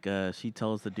is like, she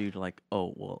tells the dude like,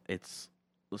 oh well, it's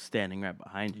standing right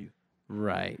behind you.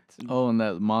 Right. Oh, and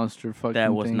that monster fucking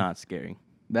That was thing. not scary.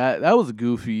 That was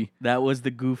goofy. That was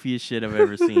the goofiest shit I've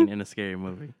ever seen in a scary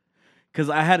movie. Because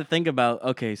I had to think about,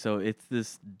 okay, so it's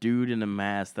this dude in a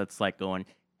mask that's like going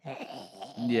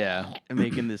Yeah. and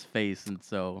making this face, and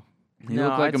so He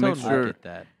looked like I a totally mixture. get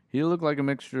that. He looked like a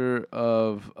mixture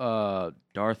of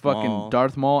Darth fucking Maul.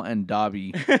 Darth Maul and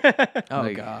Dobby. Oh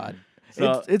Like- God.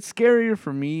 So- It's scarier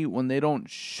for me when they don't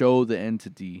show the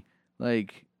entity.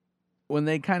 Like when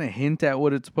they kind of hint at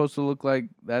what it's supposed to look like,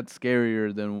 that's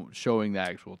scarier than showing the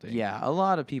actual thing. Yeah, a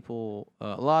lot of people,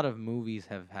 a lot of movies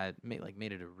have made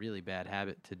it a really bad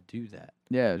habit to do that.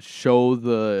 Yeah, show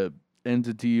the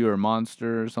entity or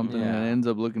monster or something, and Yeah. it ends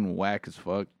up looking whack as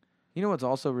fuck. You know what's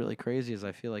also really crazy is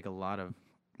I feel like a lot of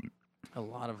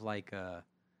like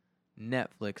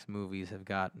Netflix movies have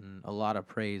gotten a lot of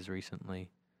praise recently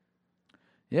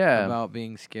Yeah, about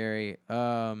being scary.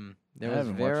 There I was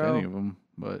haven't watched any of Vero. them,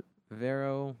 but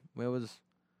Vero.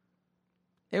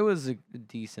 It was a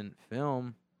decent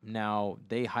film. Now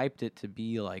they hyped it to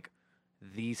be like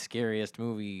the scariest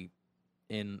movie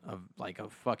in a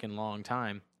fucking long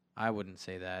time. I wouldn't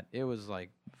say that. It was like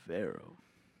Vero.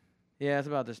 yeah, it's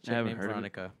about this chick haven't named heard of it.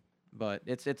 Veronica, but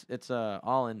it's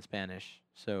all in Spanish,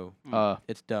 so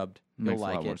it's dubbed. You'll makes a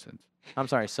lot like more it. sense. I'm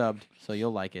sorry, subbed, so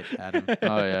you'll like it, Adam.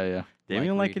 Oh yeah, yeah.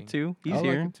 Damien like reading. it too. He's I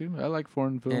here. like it too. I like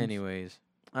foreign films. Anyways,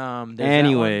 There's that one,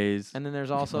 Anyways. and then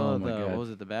there's also Oh my the God. what was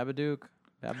it? The Babadook.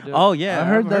 Babadook. Oh yeah, I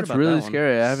heard I've that's about really that one.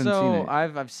 scary. I haven't so seen it.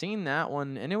 I've seen that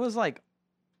one, and it was like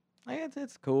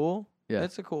it's cool. Yeah.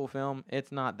 It's a cool film.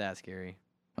 It's not that scary.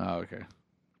 Oh, okay.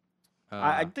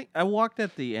 I think I walked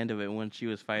at the end of it when she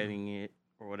was fighting it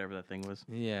or whatever that thing was.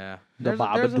 Yeah, The there's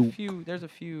a Babadook.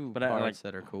 few But I parts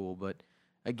like- that are cool, but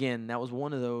again, that was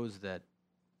one of those that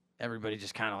everybody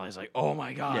just kind of was like, "Oh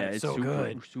my god, yeah, it's so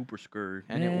good," super scary.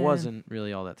 and it Man. wasn't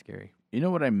really all that scary. You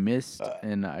know what I missed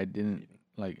and I didn't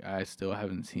like? I still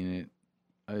haven't seen it.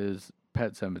 Is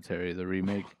Pet Cemetery, the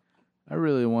remake. I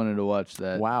really wanted to watch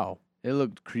that. Wow. It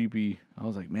looked creepy. I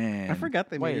was like, man. I forgot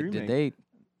they made a Wait, remake. did they?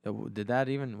 Did that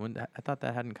even? When I thought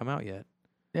that hadn't come out yet.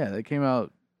 Yeah, that came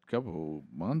out a couple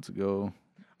months ago.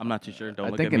 I'm not too sure. Don't I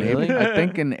look think at in me. Really? I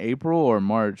think in April or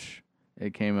March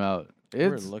it came out.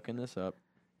 We're It's looking this up.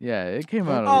 yeah, it came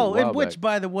out. Oh, a while and which, back.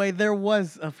 by the way, there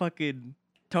was a fucking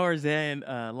Tarzan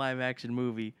live action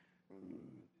movie.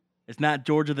 It's not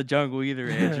George of the Jungle either,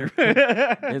 Andrew.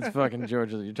 It's fucking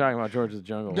George. You're talking about George of the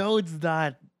Jungle. No, it's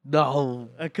not. no.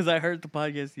 Because I heard the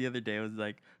podcast the other day. I was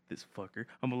like, this fucker.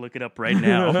 I'm going to look it up right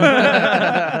now.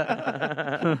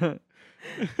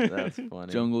 That's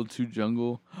funny. Jungle to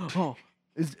Jungle. Oh,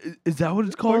 is that what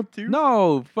it's called? Part two?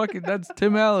 No, fucking that's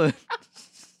Tim Allen.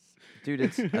 Dude, I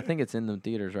think it's in the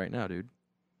theaters right now, dude.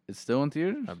 It's still in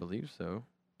theaters? I believe so.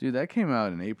 Dude, that came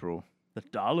out in April. The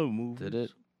Dollar movie. Did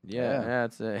it? Yeah. Yeah,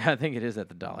 it's. I think it is at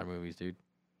the dollar movies, dude.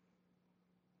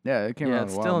 Yeah, it came Yeah, out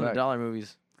it's a while still in the back. dollar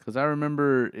movies. Because I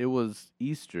remember it was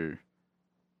Easter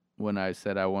when I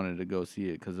said I wanted to go see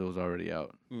it because it was already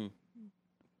out.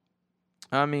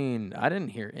 I mean, I didn't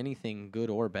hear anything good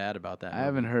or bad about that. I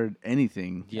haven't movie. heard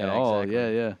anything Yeah, at all. exactly. Yeah,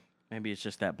 yeah. Maybe it's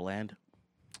just that bland.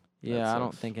 Yeah, That I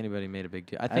don't sucks. think anybody made a big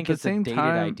deal. I At think the it's same a dated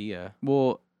time- idea.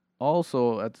 Well,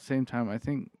 also at the same time, I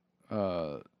think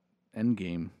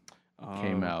Endgame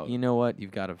came Oh. out. You know what?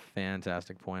 You've got a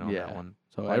fantastic point on Yeah. that one.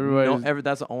 So Like, everybody.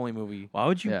 that's the only movie. Why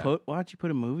would you Yeah. Why'd you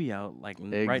put a movie out like right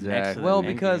next to Exactly. the Well, Endgame?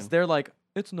 because they're like,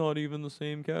 it's not even the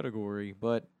same category.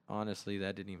 But honestly,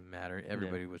 that didn't even matter.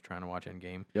 Everybody was trying to watch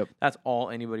Endgame. Yep. That's all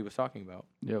anybody was talking about.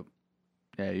 Yep.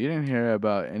 Yeah, you didn't hear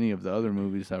about any of the other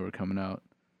movies that were coming out.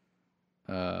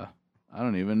 I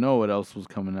don't even know what else was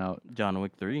coming out. John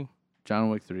Wick 3, John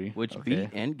Wick 3, which okay.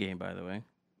 beat Endgame, by the way.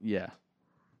 Yeah.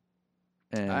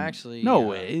 And I actually no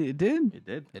way it did. It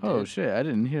did. It Oh did. shit! I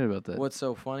didn't hear about that. What's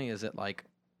so funny is that like,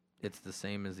 it's the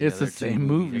same as the It's other the two same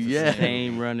movies. movie, It's the yeah.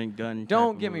 Same run and gun. type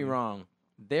Don't of get me movie. wrong.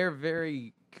 They're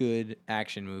very good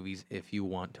action movies if you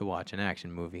want to watch an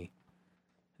action movie.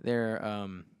 They're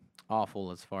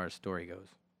awful as far as story goes.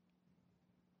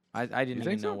 I didn't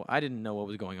think even so? know I didn't know what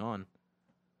was going on.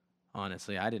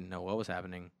 Honestly, I didn't know what was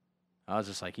happening. I was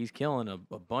just like, he's killing a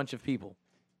bunch of people.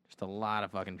 Just a lot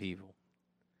of fucking people.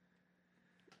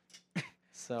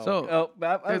 So, Oh,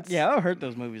 It's- yeah, I heard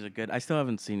those movies are good. I still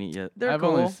haven't seen it yet. they're I've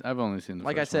cool. only seen the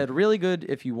Like I first said, one. really good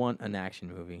if you want an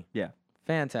action movie. Yeah.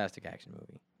 Fantastic action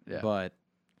movie. Yeah. But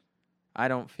I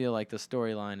don't feel like the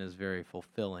storyline is very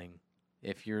fulfilling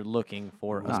if you're looking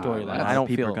for a Nah, storyline. that's- I don't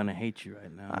people feel are gonna hate you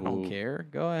right now. I don't Ooh. care.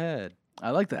 Go ahead. I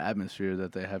like the atmosphere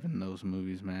that they have in those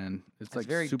movies, man. It's like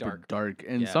very super dark. dark,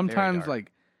 and Yeah, very sometimes dark.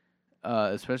 like,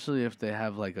 especially if they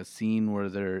have like a scene where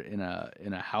they're in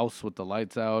a house with the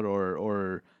lights out,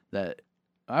 or that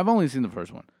I've only seen the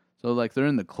first one, so like they're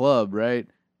in the club, right?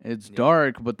 It's Yeah.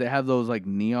 dark, but they have those like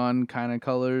neon kind of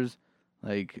colors,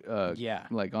 like Yeah.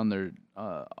 like on their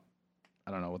I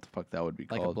don't know what the fuck that would be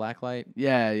Like a called. black light.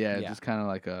 Yeah, yeah, Yeah. just kind of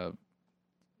like a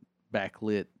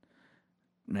backlit.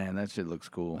 Man, that shit looks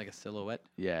cool. Like a silhouette.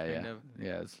 yeah, kind yeah, of.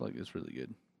 yeah. It's really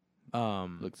good.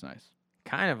 Looks nice.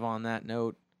 Kind of on that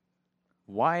note,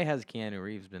 why has Keanu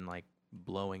Reeves been like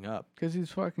blowing up? Cause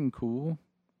he's fucking cool.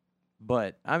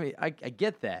 But I mean, I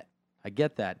get that. I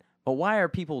get that. But why are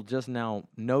people just now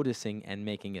noticing and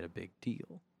making it a big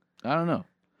deal? I don't know.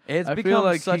 It's I feel become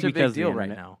like such a big because of the deal right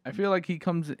internet. now. I feel like he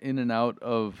comes in and out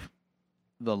of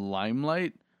the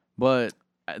limelight, but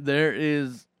there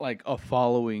is like a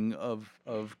following of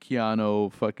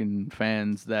Keanu fucking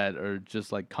fans that are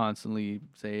just like constantly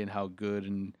saying how good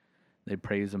and they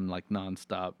praise him like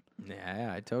nonstop.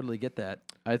 Yeah, I totally get that.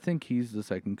 I think he's the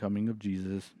second coming of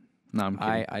Jesus. No, I'm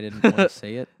kidding. I didn't want to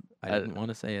say it. I I- didn't want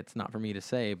to say it. It's not for me to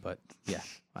say, but yeah,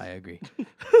 I agree.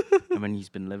 I mean, he's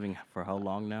been living for how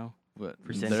long now? But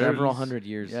For there's- Several hundred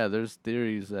years. Yeah, there's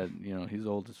theories that he's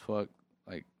old as fuck.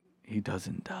 Like he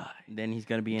doesn't die. Then he's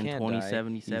gonna be He in can't die.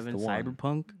 2077 He's the one.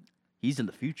 Cyberpunk. He's in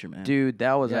the future, man. Dude,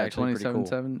 that was yeah, actually pretty cool.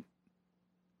 2077.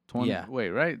 20, Yeah. Wait,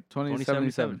 right?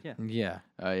 2077. Yeah. Yeah.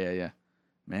 Oh yeah, yeah.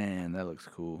 Man, that looks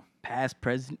cool. Past,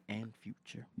 present, and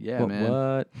future. Yeah, What- man.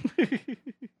 What?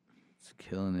 He's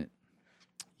killing it.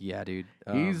 Yeah, dude.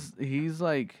 He's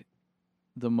like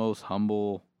the most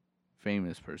humble,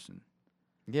 famous person.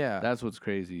 yeah. That's what's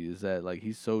crazy is that like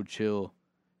he's so chill.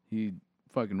 He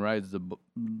fucking rides the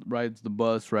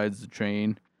bus, rides the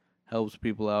train, helps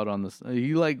people out on the.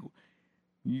 He like,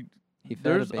 He fed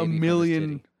there's a, a baby million.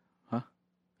 From his titty. Huh?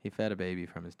 He fed a baby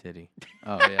from his titty.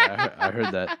 Oh yeah, I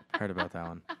heard that. Heard about that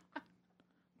one.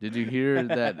 Did you hear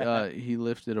that he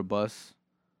lifted a bus,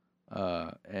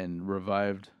 and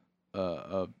revived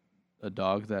a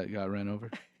dog that got ran over?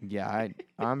 Yeah,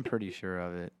 I'm pretty sure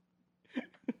of it.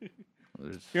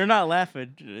 You're not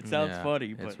laughing. It sounds Yeah,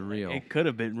 funny, it's but real. it could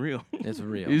have been real. It's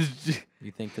real. He's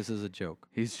You think this is a joke?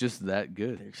 just that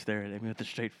good. They're staring at me with a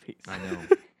straight face. I know.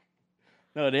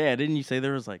 No, yeah, didn't you say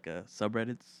there was like a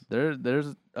subreddits?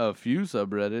 There's a few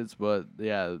subreddits, but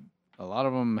yeah, a lot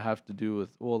of them have to do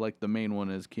with like the main one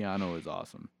is Keanu is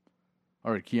awesome,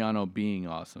 or Keanu being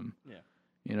awesome. Yeah.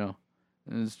 You know,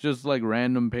 and it's just like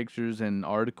random pictures and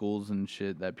articles and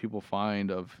shit that people find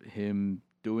of him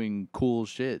doing cool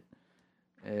shit,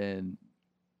 and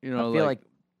you know, I feel like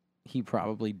he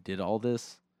probably did all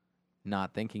this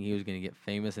not thinking he was going to get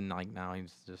famous, and like now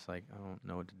he's just like, I don't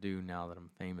know what to do now that I'm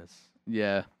famous.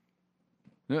 yeah.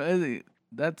 No,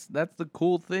 that's the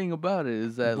cool thing about it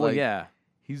is that Well, like yeah.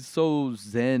 he's so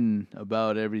zen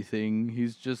about everything.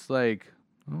 He's just like,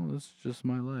 oh, this is just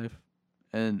my life,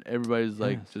 and everybody's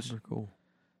like Yeah, just super cool.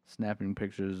 snapping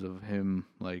pictures of him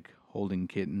like holding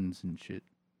kittens and shit.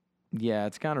 Yeah,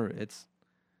 it's kind of It's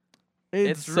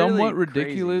really somewhat crazy.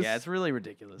 ridiculous. Yeah, it's really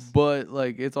ridiculous. But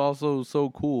like it's also so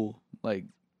cool, like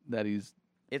that he's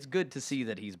It's good to see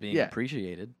that he's being Yeah.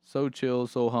 appreciated. so chill,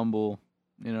 so humble,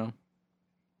 you know,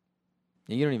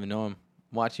 And you don't even know him.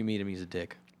 Watch you meet him, he's a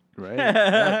dick. right?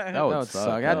 That would would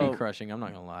suck. I'd though. be crushing. I'm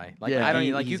not gonna lie. Like Yeah, I don't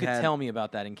he- like. You he's could had- tell me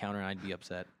about that encounter, and I'd be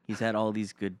upset. He's had all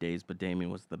these good days, but Damien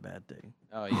was the bad day.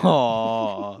 Oh yeah,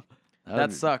 Oh,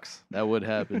 that sucks. That would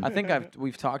happen. I think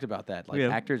we've talked about that. Like Yeah.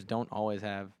 actors don't always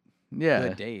have yeah,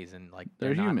 good days, and like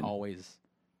They're not human. always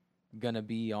gonna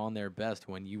be on their best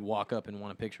when you walk up and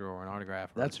want a picture or an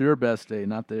autograph. Or that's your best day,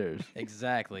 not theirs.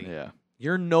 exactly. Yeah,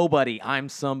 You're nobody. I'm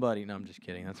somebody. No, I'm just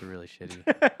kidding. That's a really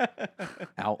shitty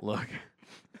outlook.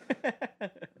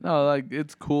 no, like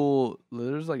it's cool.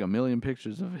 There's like a million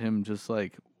pictures of him just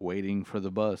like waiting for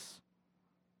the bus,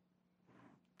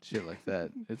 shit like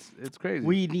that. It's crazy.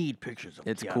 We need pictures of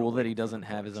It's Keanu cool that he waiting for doesn't the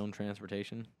have his bus. own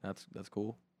transportation. That's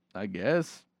cool. I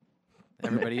guess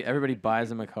Everybody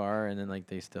buys him a car, and then like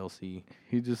they still see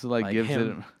he just like, Like gives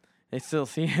him. they still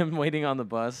see him waiting on the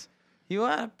bus. You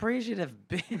are appreciative,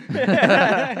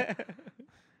 bitch.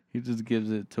 He just gives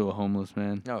it to a homeless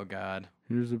man. Oh God,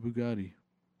 Here's a Bugatti.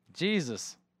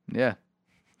 Jesus. Yeah.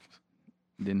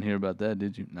 Didn't hear about that,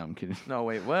 did you? No, I'm kidding. No,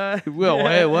 wait, what? Well,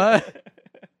 wait, what?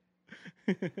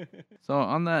 So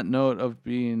on that note of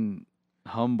being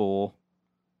humble,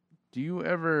 do you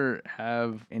ever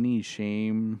have any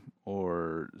shame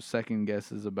or second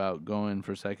guesses about going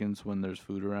for seconds when there's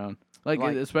food around? Like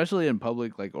especially in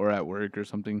public, like or at work or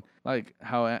something. Like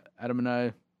how Adam and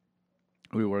I,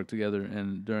 we work together,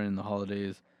 and during the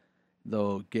holidays,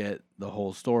 they'll get the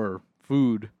whole store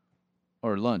food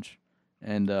or lunch,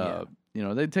 and Yeah. you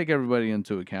know they take everybody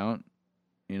into account,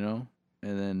 you know,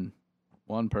 and then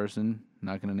one person,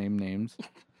 not gonna name names,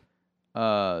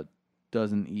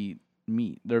 doesn't eat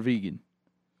meat. They're vegan.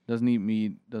 Doesn't eat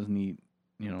meat, doesn't eat,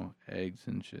 you know, eggs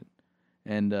and shit.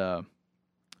 And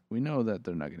we know that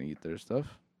they're not gonna eat their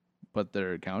stuff, but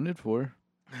they're accounted for.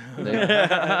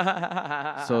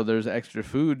 So there's extra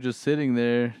food just sitting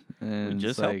there, and We it's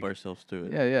just like, help ourselves to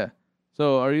it. yeah, yeah.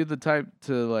 So are you the type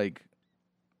to like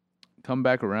come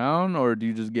back around, or do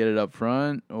you just get it up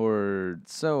front, or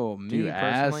So Do you me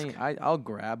personally, ask? I'll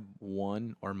grab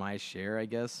one or my share, I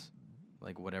guess,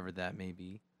 like whatever that may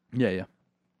be. yeah.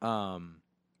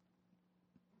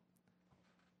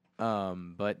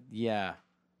 But yeah,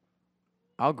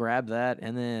 I'll grab that,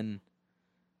 and then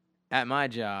at my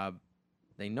job,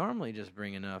 they normally just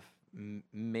bring enough,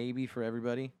 maybe for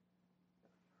everybody.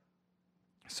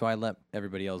 So I let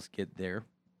everybody else get their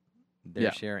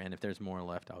Yeah. share, and if there's more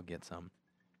left, I'll get some.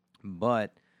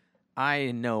 But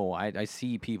I know I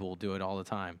see people do it all the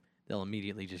time. They'll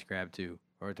immediately just grab 2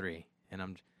 or 3,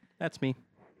 and That's me.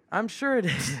 I'm sure it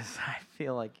is. I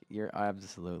feel like you're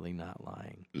absolutely not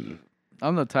lying.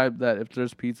 I'm the type that if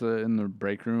there's pizza in the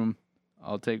break room,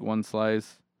 I'll take one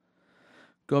slice,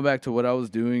 go back to what I was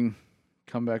doing,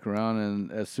 come back around,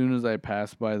 and as soon as I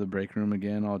pass by the break room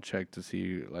again, I'll check to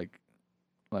see like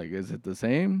is it the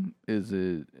same? Is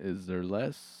there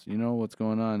less? You know what's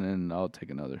going on, and I'll take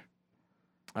another.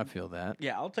 I feel that.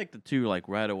 Yeah, I'll take the 2 like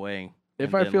right away. If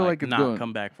and I then, feel like it's not going,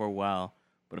 come back for a while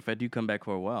But if I do come back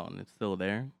for a while and it's still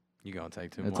there, You gonna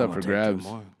take two It's more? up for I'll take 2 grabs.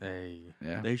 more. Hey.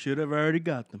 Yeah. They should have already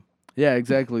got them. Yeah,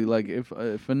 exactly. Like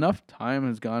if enough time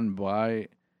has gone by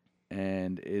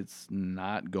and it's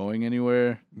not going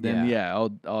anywhere, then Yeah.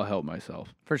 I'll help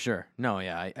myself. For sure. No,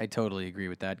 yeah, I totally agree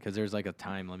with that because there's like a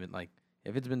time limit. Like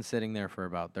if it's been sitting there for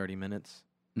about 30 minutes,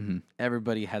 Mm-hmm.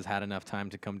 everybody has had enough time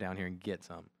to come down here and get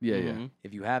some. Yeah, yeah. Mhm.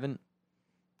 If you haven't,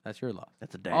 that's your loss.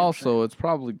 That's a damn Also, it's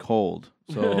probably cold.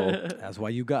 So That's why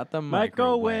you got the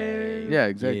Microwave. microwave. yeah,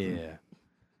 exactly. Yeah.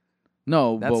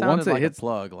 No, That but sounded once it like hits, a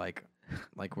plug, like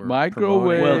we're Microwave.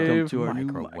 promoting Welcome to our new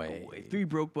microwave. microwave. 3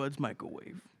 broke buds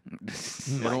microwave.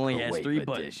 It only has Microwave 3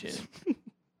 edition. buttons.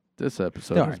 this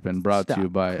episode has Start. been brought to you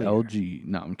Stop. by Clear. LG.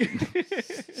 No, I'm kidding.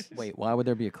 Wait, why would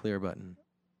there be a clear button?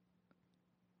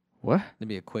 What? There'd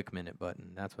be a quick minute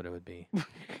button. That's what it would be.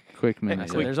 Quick I minute.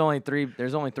 said, quick- there's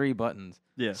only three buttons.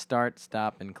 Yeah. Start,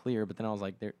 stop, and clear. But then I was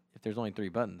like, if there's only 3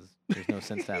 buttons, there's no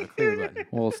sense to have a clear button.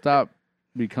 Well, stop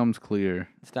becomes clear.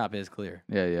 Stop is clear.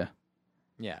 Yeah, yeah,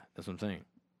 Yeah, that's what I'm saying.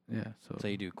 yeah. So, So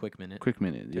you do quick minute, quick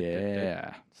minute. Tick, tick, tick.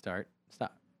 Yeah. start,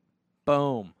 stop.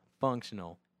 Boom.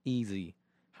 Functional. Easy.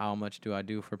 How much do I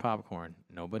do for popcorn?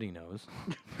 Nobody knows.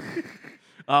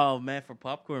 Oh man, for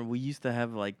popcorn, we used to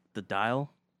have like the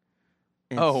dial.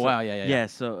 And Oh, so- wow. Yeah. Yeah,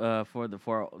 so for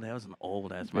that was an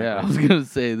old ass Yeah, I microwave. was gonna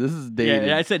say this is dated.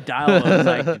 Yeah, I said dial. I was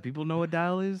like, do people know what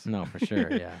dial is? No, for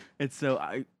sure. Yeah. And so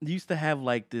I used to have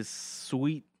like this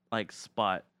sweet like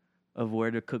spot of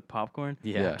where to cook popcorn.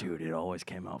 Yeah. Dude, it always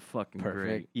came out fucking great.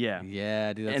 Perfect. Yeah.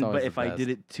 Yeah, dude. That's And always but if the I best. did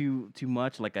it too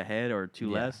much, like ahead or too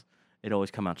Yeah. less, it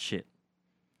always come out shit.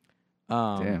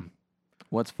 Damn.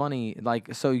 What's funny,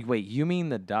 like, so wait, you mean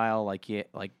the dial, like you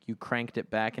cranked it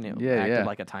back and it Yeah, acted yeah.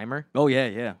 like a timer? Oh yeah,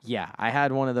 yeah. Yeah, I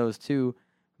had one of those too.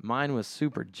 Mine was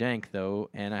super jank though,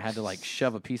 and I had to like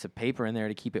shove a piece of paper in there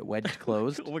to keep it wedged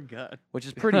closed, Oh my god. which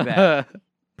is pretty bad.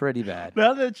 Pretty bad.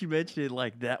 Now that you mention it,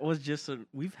 like that was just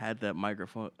we've had that that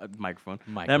microwave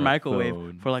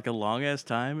Microphone. for like a long ass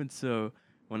time, and so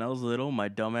when I was little, my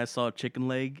dumbass saw a chicken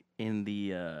leg in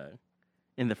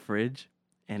the fridge,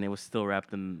 and it was still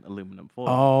wrapped in aluminum foil.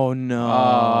 Oh no.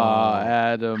 Oh,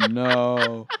 Adam,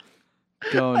 no.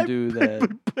 Don't I do that.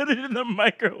 Put it in the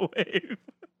microwave.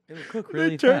 It would cook I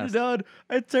really turned fast. it on.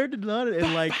 I turned it on,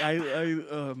 and like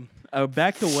I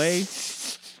backed away,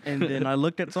 and then I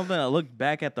looked at something. I looked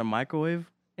back at the microwave,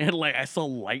 and like I saw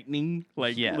lightning,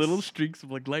 like Yes. little streaks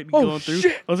of like lightning Oh, going through.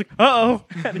 shit. I was like, uh oh,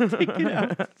 had to take it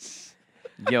out.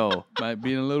 Yo, Might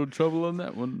be in a little trouble on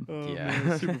that one. Oh, Yeah. man,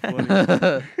 it's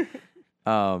super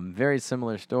funny. very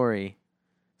similar story.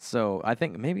 So I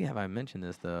think maybe have I mentioned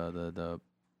this the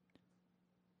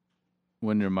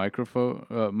When your microwave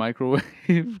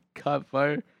caught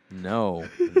fire, no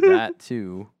that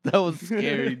too. that was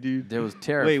scary, dude. It was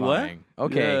terrifying. what?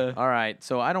 Okay, Yeah. all right.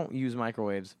 So I don't use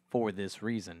microwaves for this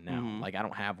reason now. Mhm. Like I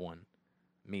don't have one,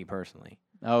 me personally.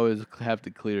 I always have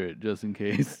to clear it just in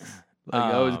case. Like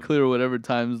I always Um, clear whatever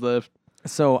time's left.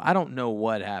 So I don't know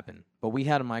what happened, but we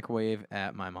had a microwave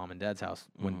at my mom and dad's house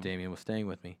when Mhm. Damien was staying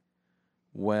with me.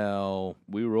 Well,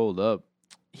 We rolled up.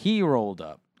 he rolled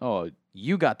up. Oh,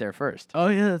 You got there first. oh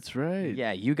yeah, that's right.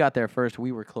 Yeah, you got there first.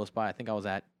 We were close by. I think I was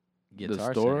at Guitar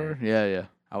the store. Center. Yeah, yeah.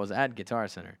 I was at Guitar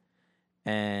Center,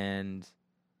 and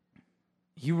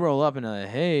you roll up and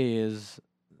hey, is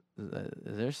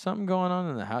there something going on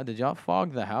in the house? Did y'all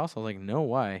fog the house? I was like, no,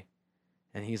 why?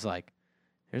 And he's like,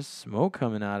 there's smoke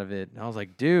coming out of it. And I was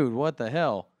like, dude, what the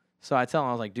hell? So I tell him,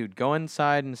 I was like, dude, go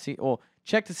inside and see. Well,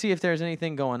 check to see if there's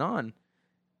anything going on.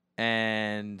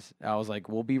 And I was like,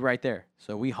 we'll be right there.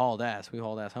 So we hauled ass. We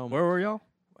hauled ass home Where were y'all?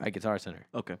 at Guitar Center.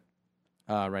 Okay.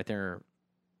 Right there.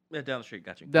 Yeah, down the street.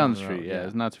 Got you. Down the the street. road, Yeah, yeah.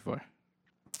 it's not too far.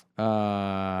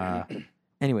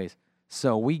 Anyways,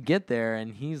 so we get there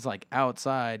and he's like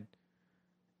outside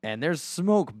and there's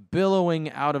smoke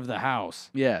billowing out of the house.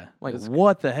 Yeah. Like, it's-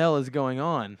 what the hell is going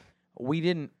on?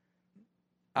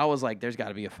 I was like, there's got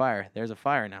to be a fire. There's a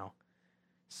fire now.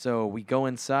 So we go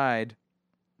inside.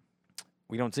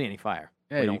 We don't see any fire.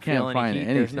 yeah, we you don't can't feel any find heat.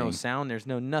 anything. There's no sound. There's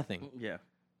no nothing. Yeah.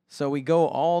 So we go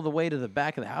all the way to the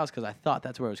back of the house because I thought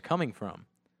that's where it was coming from.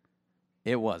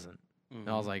 It wasn't. And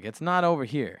I was like, it's not over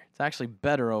here. It's actually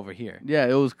better over here. Yeah,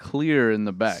 it was clear in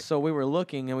the back. So we were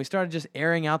looking and we started just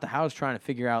airing out the house trying to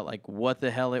figure out like what the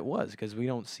hell it was because we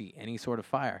don't see any sort of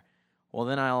fire. Well,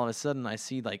 then all of a sudden I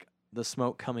see like the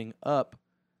smoke coming up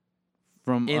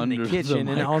From in under the kitchen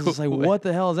and I was just like, microwave. what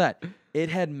the hell is that? It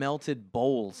had melted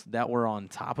bowls that were on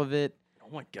top of it,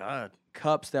 oh my god.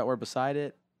 cups that were beside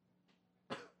it.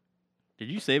 Did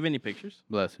you save any pictures?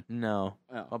 Bless you. No.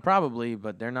 Oh. Well, probably,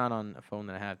 but they're not on a phone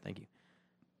that I have. Thank you.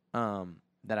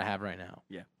 That I have right now.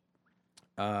 Yeah.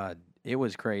 It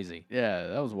was crazy. Yeah,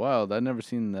 that was wild. I'd never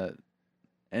seen that,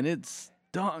 and it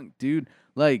stunk, dude.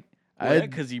 Like Yeah,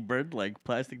 because you burned like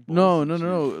plastic balls. no, and no, shit.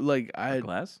 no, no. Like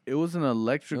Glass? it was an It was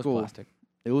electrical. plastic.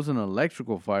 It was an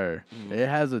electrical fire. Mm. It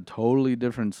has a totally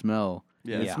different smell.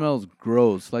 Yeah. It Yeah. smells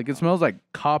gross. Like it smells like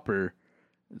copper.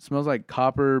 It smells like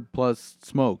copper plus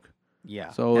smoke. Yeah.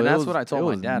 So and it that's was- what I it told my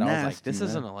was dad. I was like, nasty, this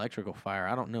is man. an electrical fire.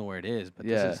 I don't know where it is, but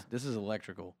Yeah. this is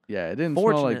electrical. Yeah, it didn't smell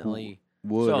like Fortunately,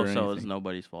 wood or So anything. it's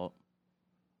nobody's fault.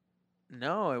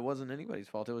 no, it wasn't anybody's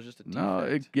fault. It was just a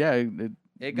defect. No,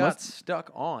 It got must-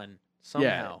 stuck on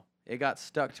somehow. It got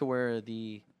stuck to where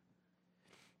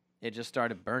it just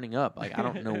started burning up. Like I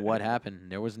don't know what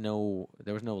happened. There was no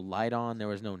light on. There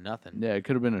was no nothing. Yeah, it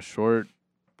could have been a short.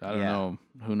 I don't Yeah. know.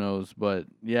 Who knows? But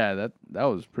yeah, that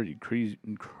was pretty crazy.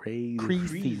 Crazy.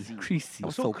 Crazy. Crazy. That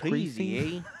was so crazy.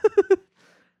 eh?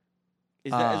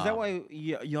 Is that Um, why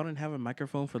y'all didn't have a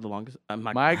microphone for the longest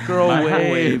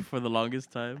Microwave. for the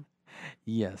longest time?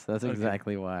 Yes, that's Okay.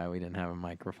 exactly why we didn't have a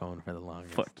microphone for the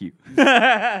longest. Fuck you.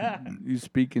 You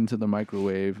speak into the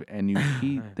microwave and you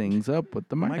heat things up with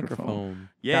the microphone. Microphone.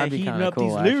 Yeah, That'd be heating kinda up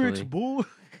cool, these lyrics, actually. bull.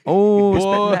 Oh, Boy.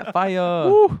 spitting that fire.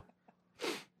 Woo.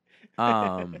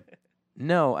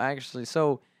 No, actually.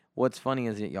 So what's funny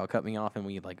is that y'all cut me off and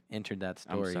we like entered that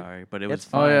I'm story. sorry, but it It's was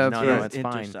fine. Oh, yeah, no, that's no, right. it's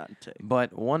fine. Interessante.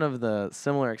 But one of the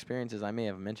similar experiences, I may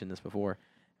have mentioned this before,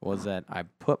 was that I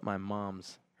put my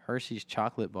mom's Hershey's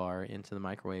chocolate bar into the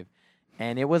microwave,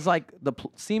 and it was like the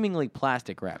seemingly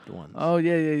plastic wrapped ones. Oh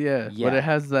yeah. But Yeah. it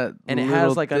has that. and it little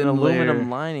has like an thin aluminum layer.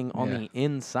 lining on Yeah. the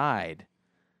inside.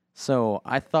 So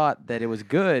I thought that it was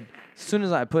good. As soon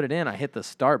as I put it in, I hit the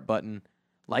start button.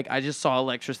 Like I just saw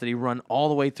electricity run all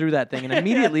the way through that thing and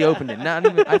immediately opened it. Not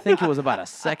even. I think it was about a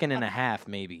second and a half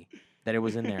maybe that it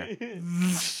was in there.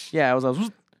 Yeah, it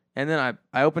was. And then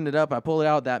I opened it up. I pulled it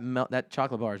out. That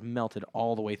chocolate bar is melted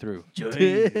all the way through.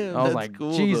 Damn, I was that's like,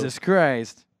 cool, though. Jesus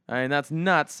Christ. I mean, that's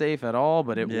not safe at all,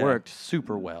 but it Yeah. worked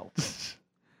super well.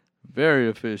 Very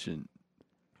efficient.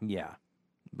 Yeah.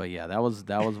 But yeah, that was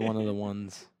one of the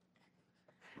ones.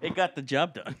 It got the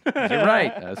job done. You're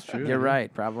right. That's true. You're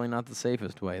right. Probably not the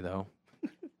safest way, though.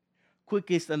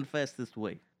 Quickest and fastest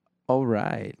way. All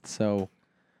right. So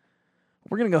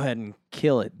we're going to go ahead and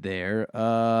kill it there.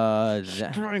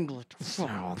 Strangle it.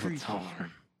 all the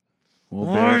time. We'll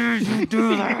Why bury, did you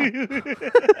do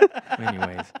that?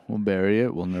 Anyways, we'll bury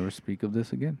it. We'll never speak of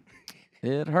this again.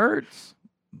 it hurts.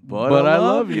 But I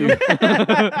love you.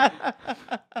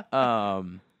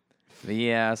 But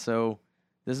yeah, so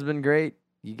this has been great,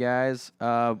 you guys.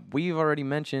 We've already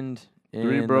mentioned in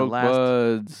Three the Broke last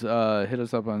Buds. Hit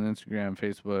us up on Instagram,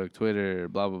 Facebook, Twitter,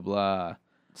 blah blah blah.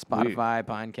 Spotify,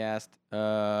 Pinecast,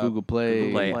 Google Play,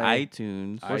 Google Play, Play.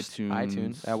 iTunes. We're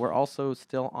iTunes. We're also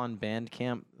still on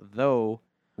Bandcamp, though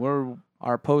We're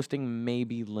our posting may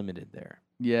be limited there.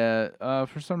 yeah.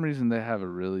 For some reason, they have a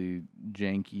really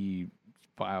janky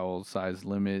file size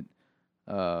limit.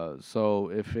 So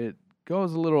if it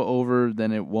goes a little over,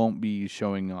 then it won't be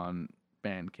showing on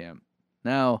Bandcamp.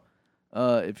 Now,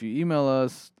 if you email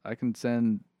us, I can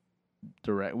send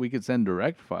direct. We could send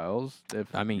direct files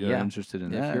if I mean, you're yeah. interested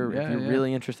in If that. you're Yeah, yeah.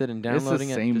 really interested in It's the downloading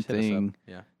it, same just hit us up. thing.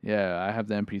 Yeah. Yeah, I have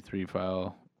the MP3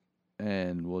 file,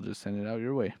 and we'll just send it out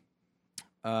your way.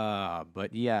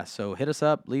 But yeah, so hit us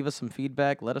up, leave us some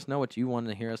feedback, let us know what you want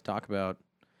to hear us talk about.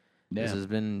 Yeah, This has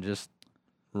been just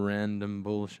random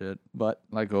bullshit, but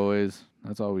like always,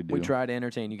 that's all we do. we try to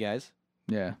entertain you guys.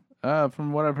 Yeah.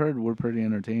 From what I've heard, we're pretty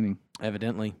entertaining.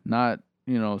 Evidently, Not,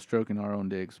 stroking our own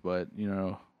dicks, but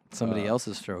somebody else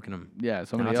is stroking them. yeah,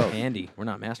 somebody Not else. handy. We're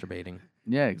not masturbating.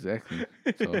 Yeah, exactly.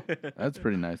 So that's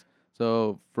pretty nice.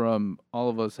 So from all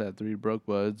of us at Three Broke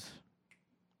Buds,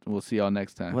 we'll see y'all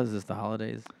next time. What is this? The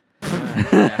holidays? All All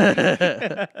right,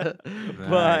 we'll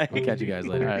Bye. catch you guys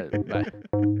later. right, bye.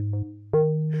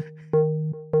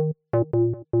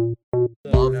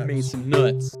 Love me some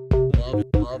nuts.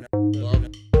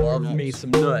 Love me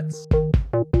some nuts.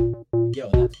 Yo,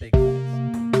 that's big.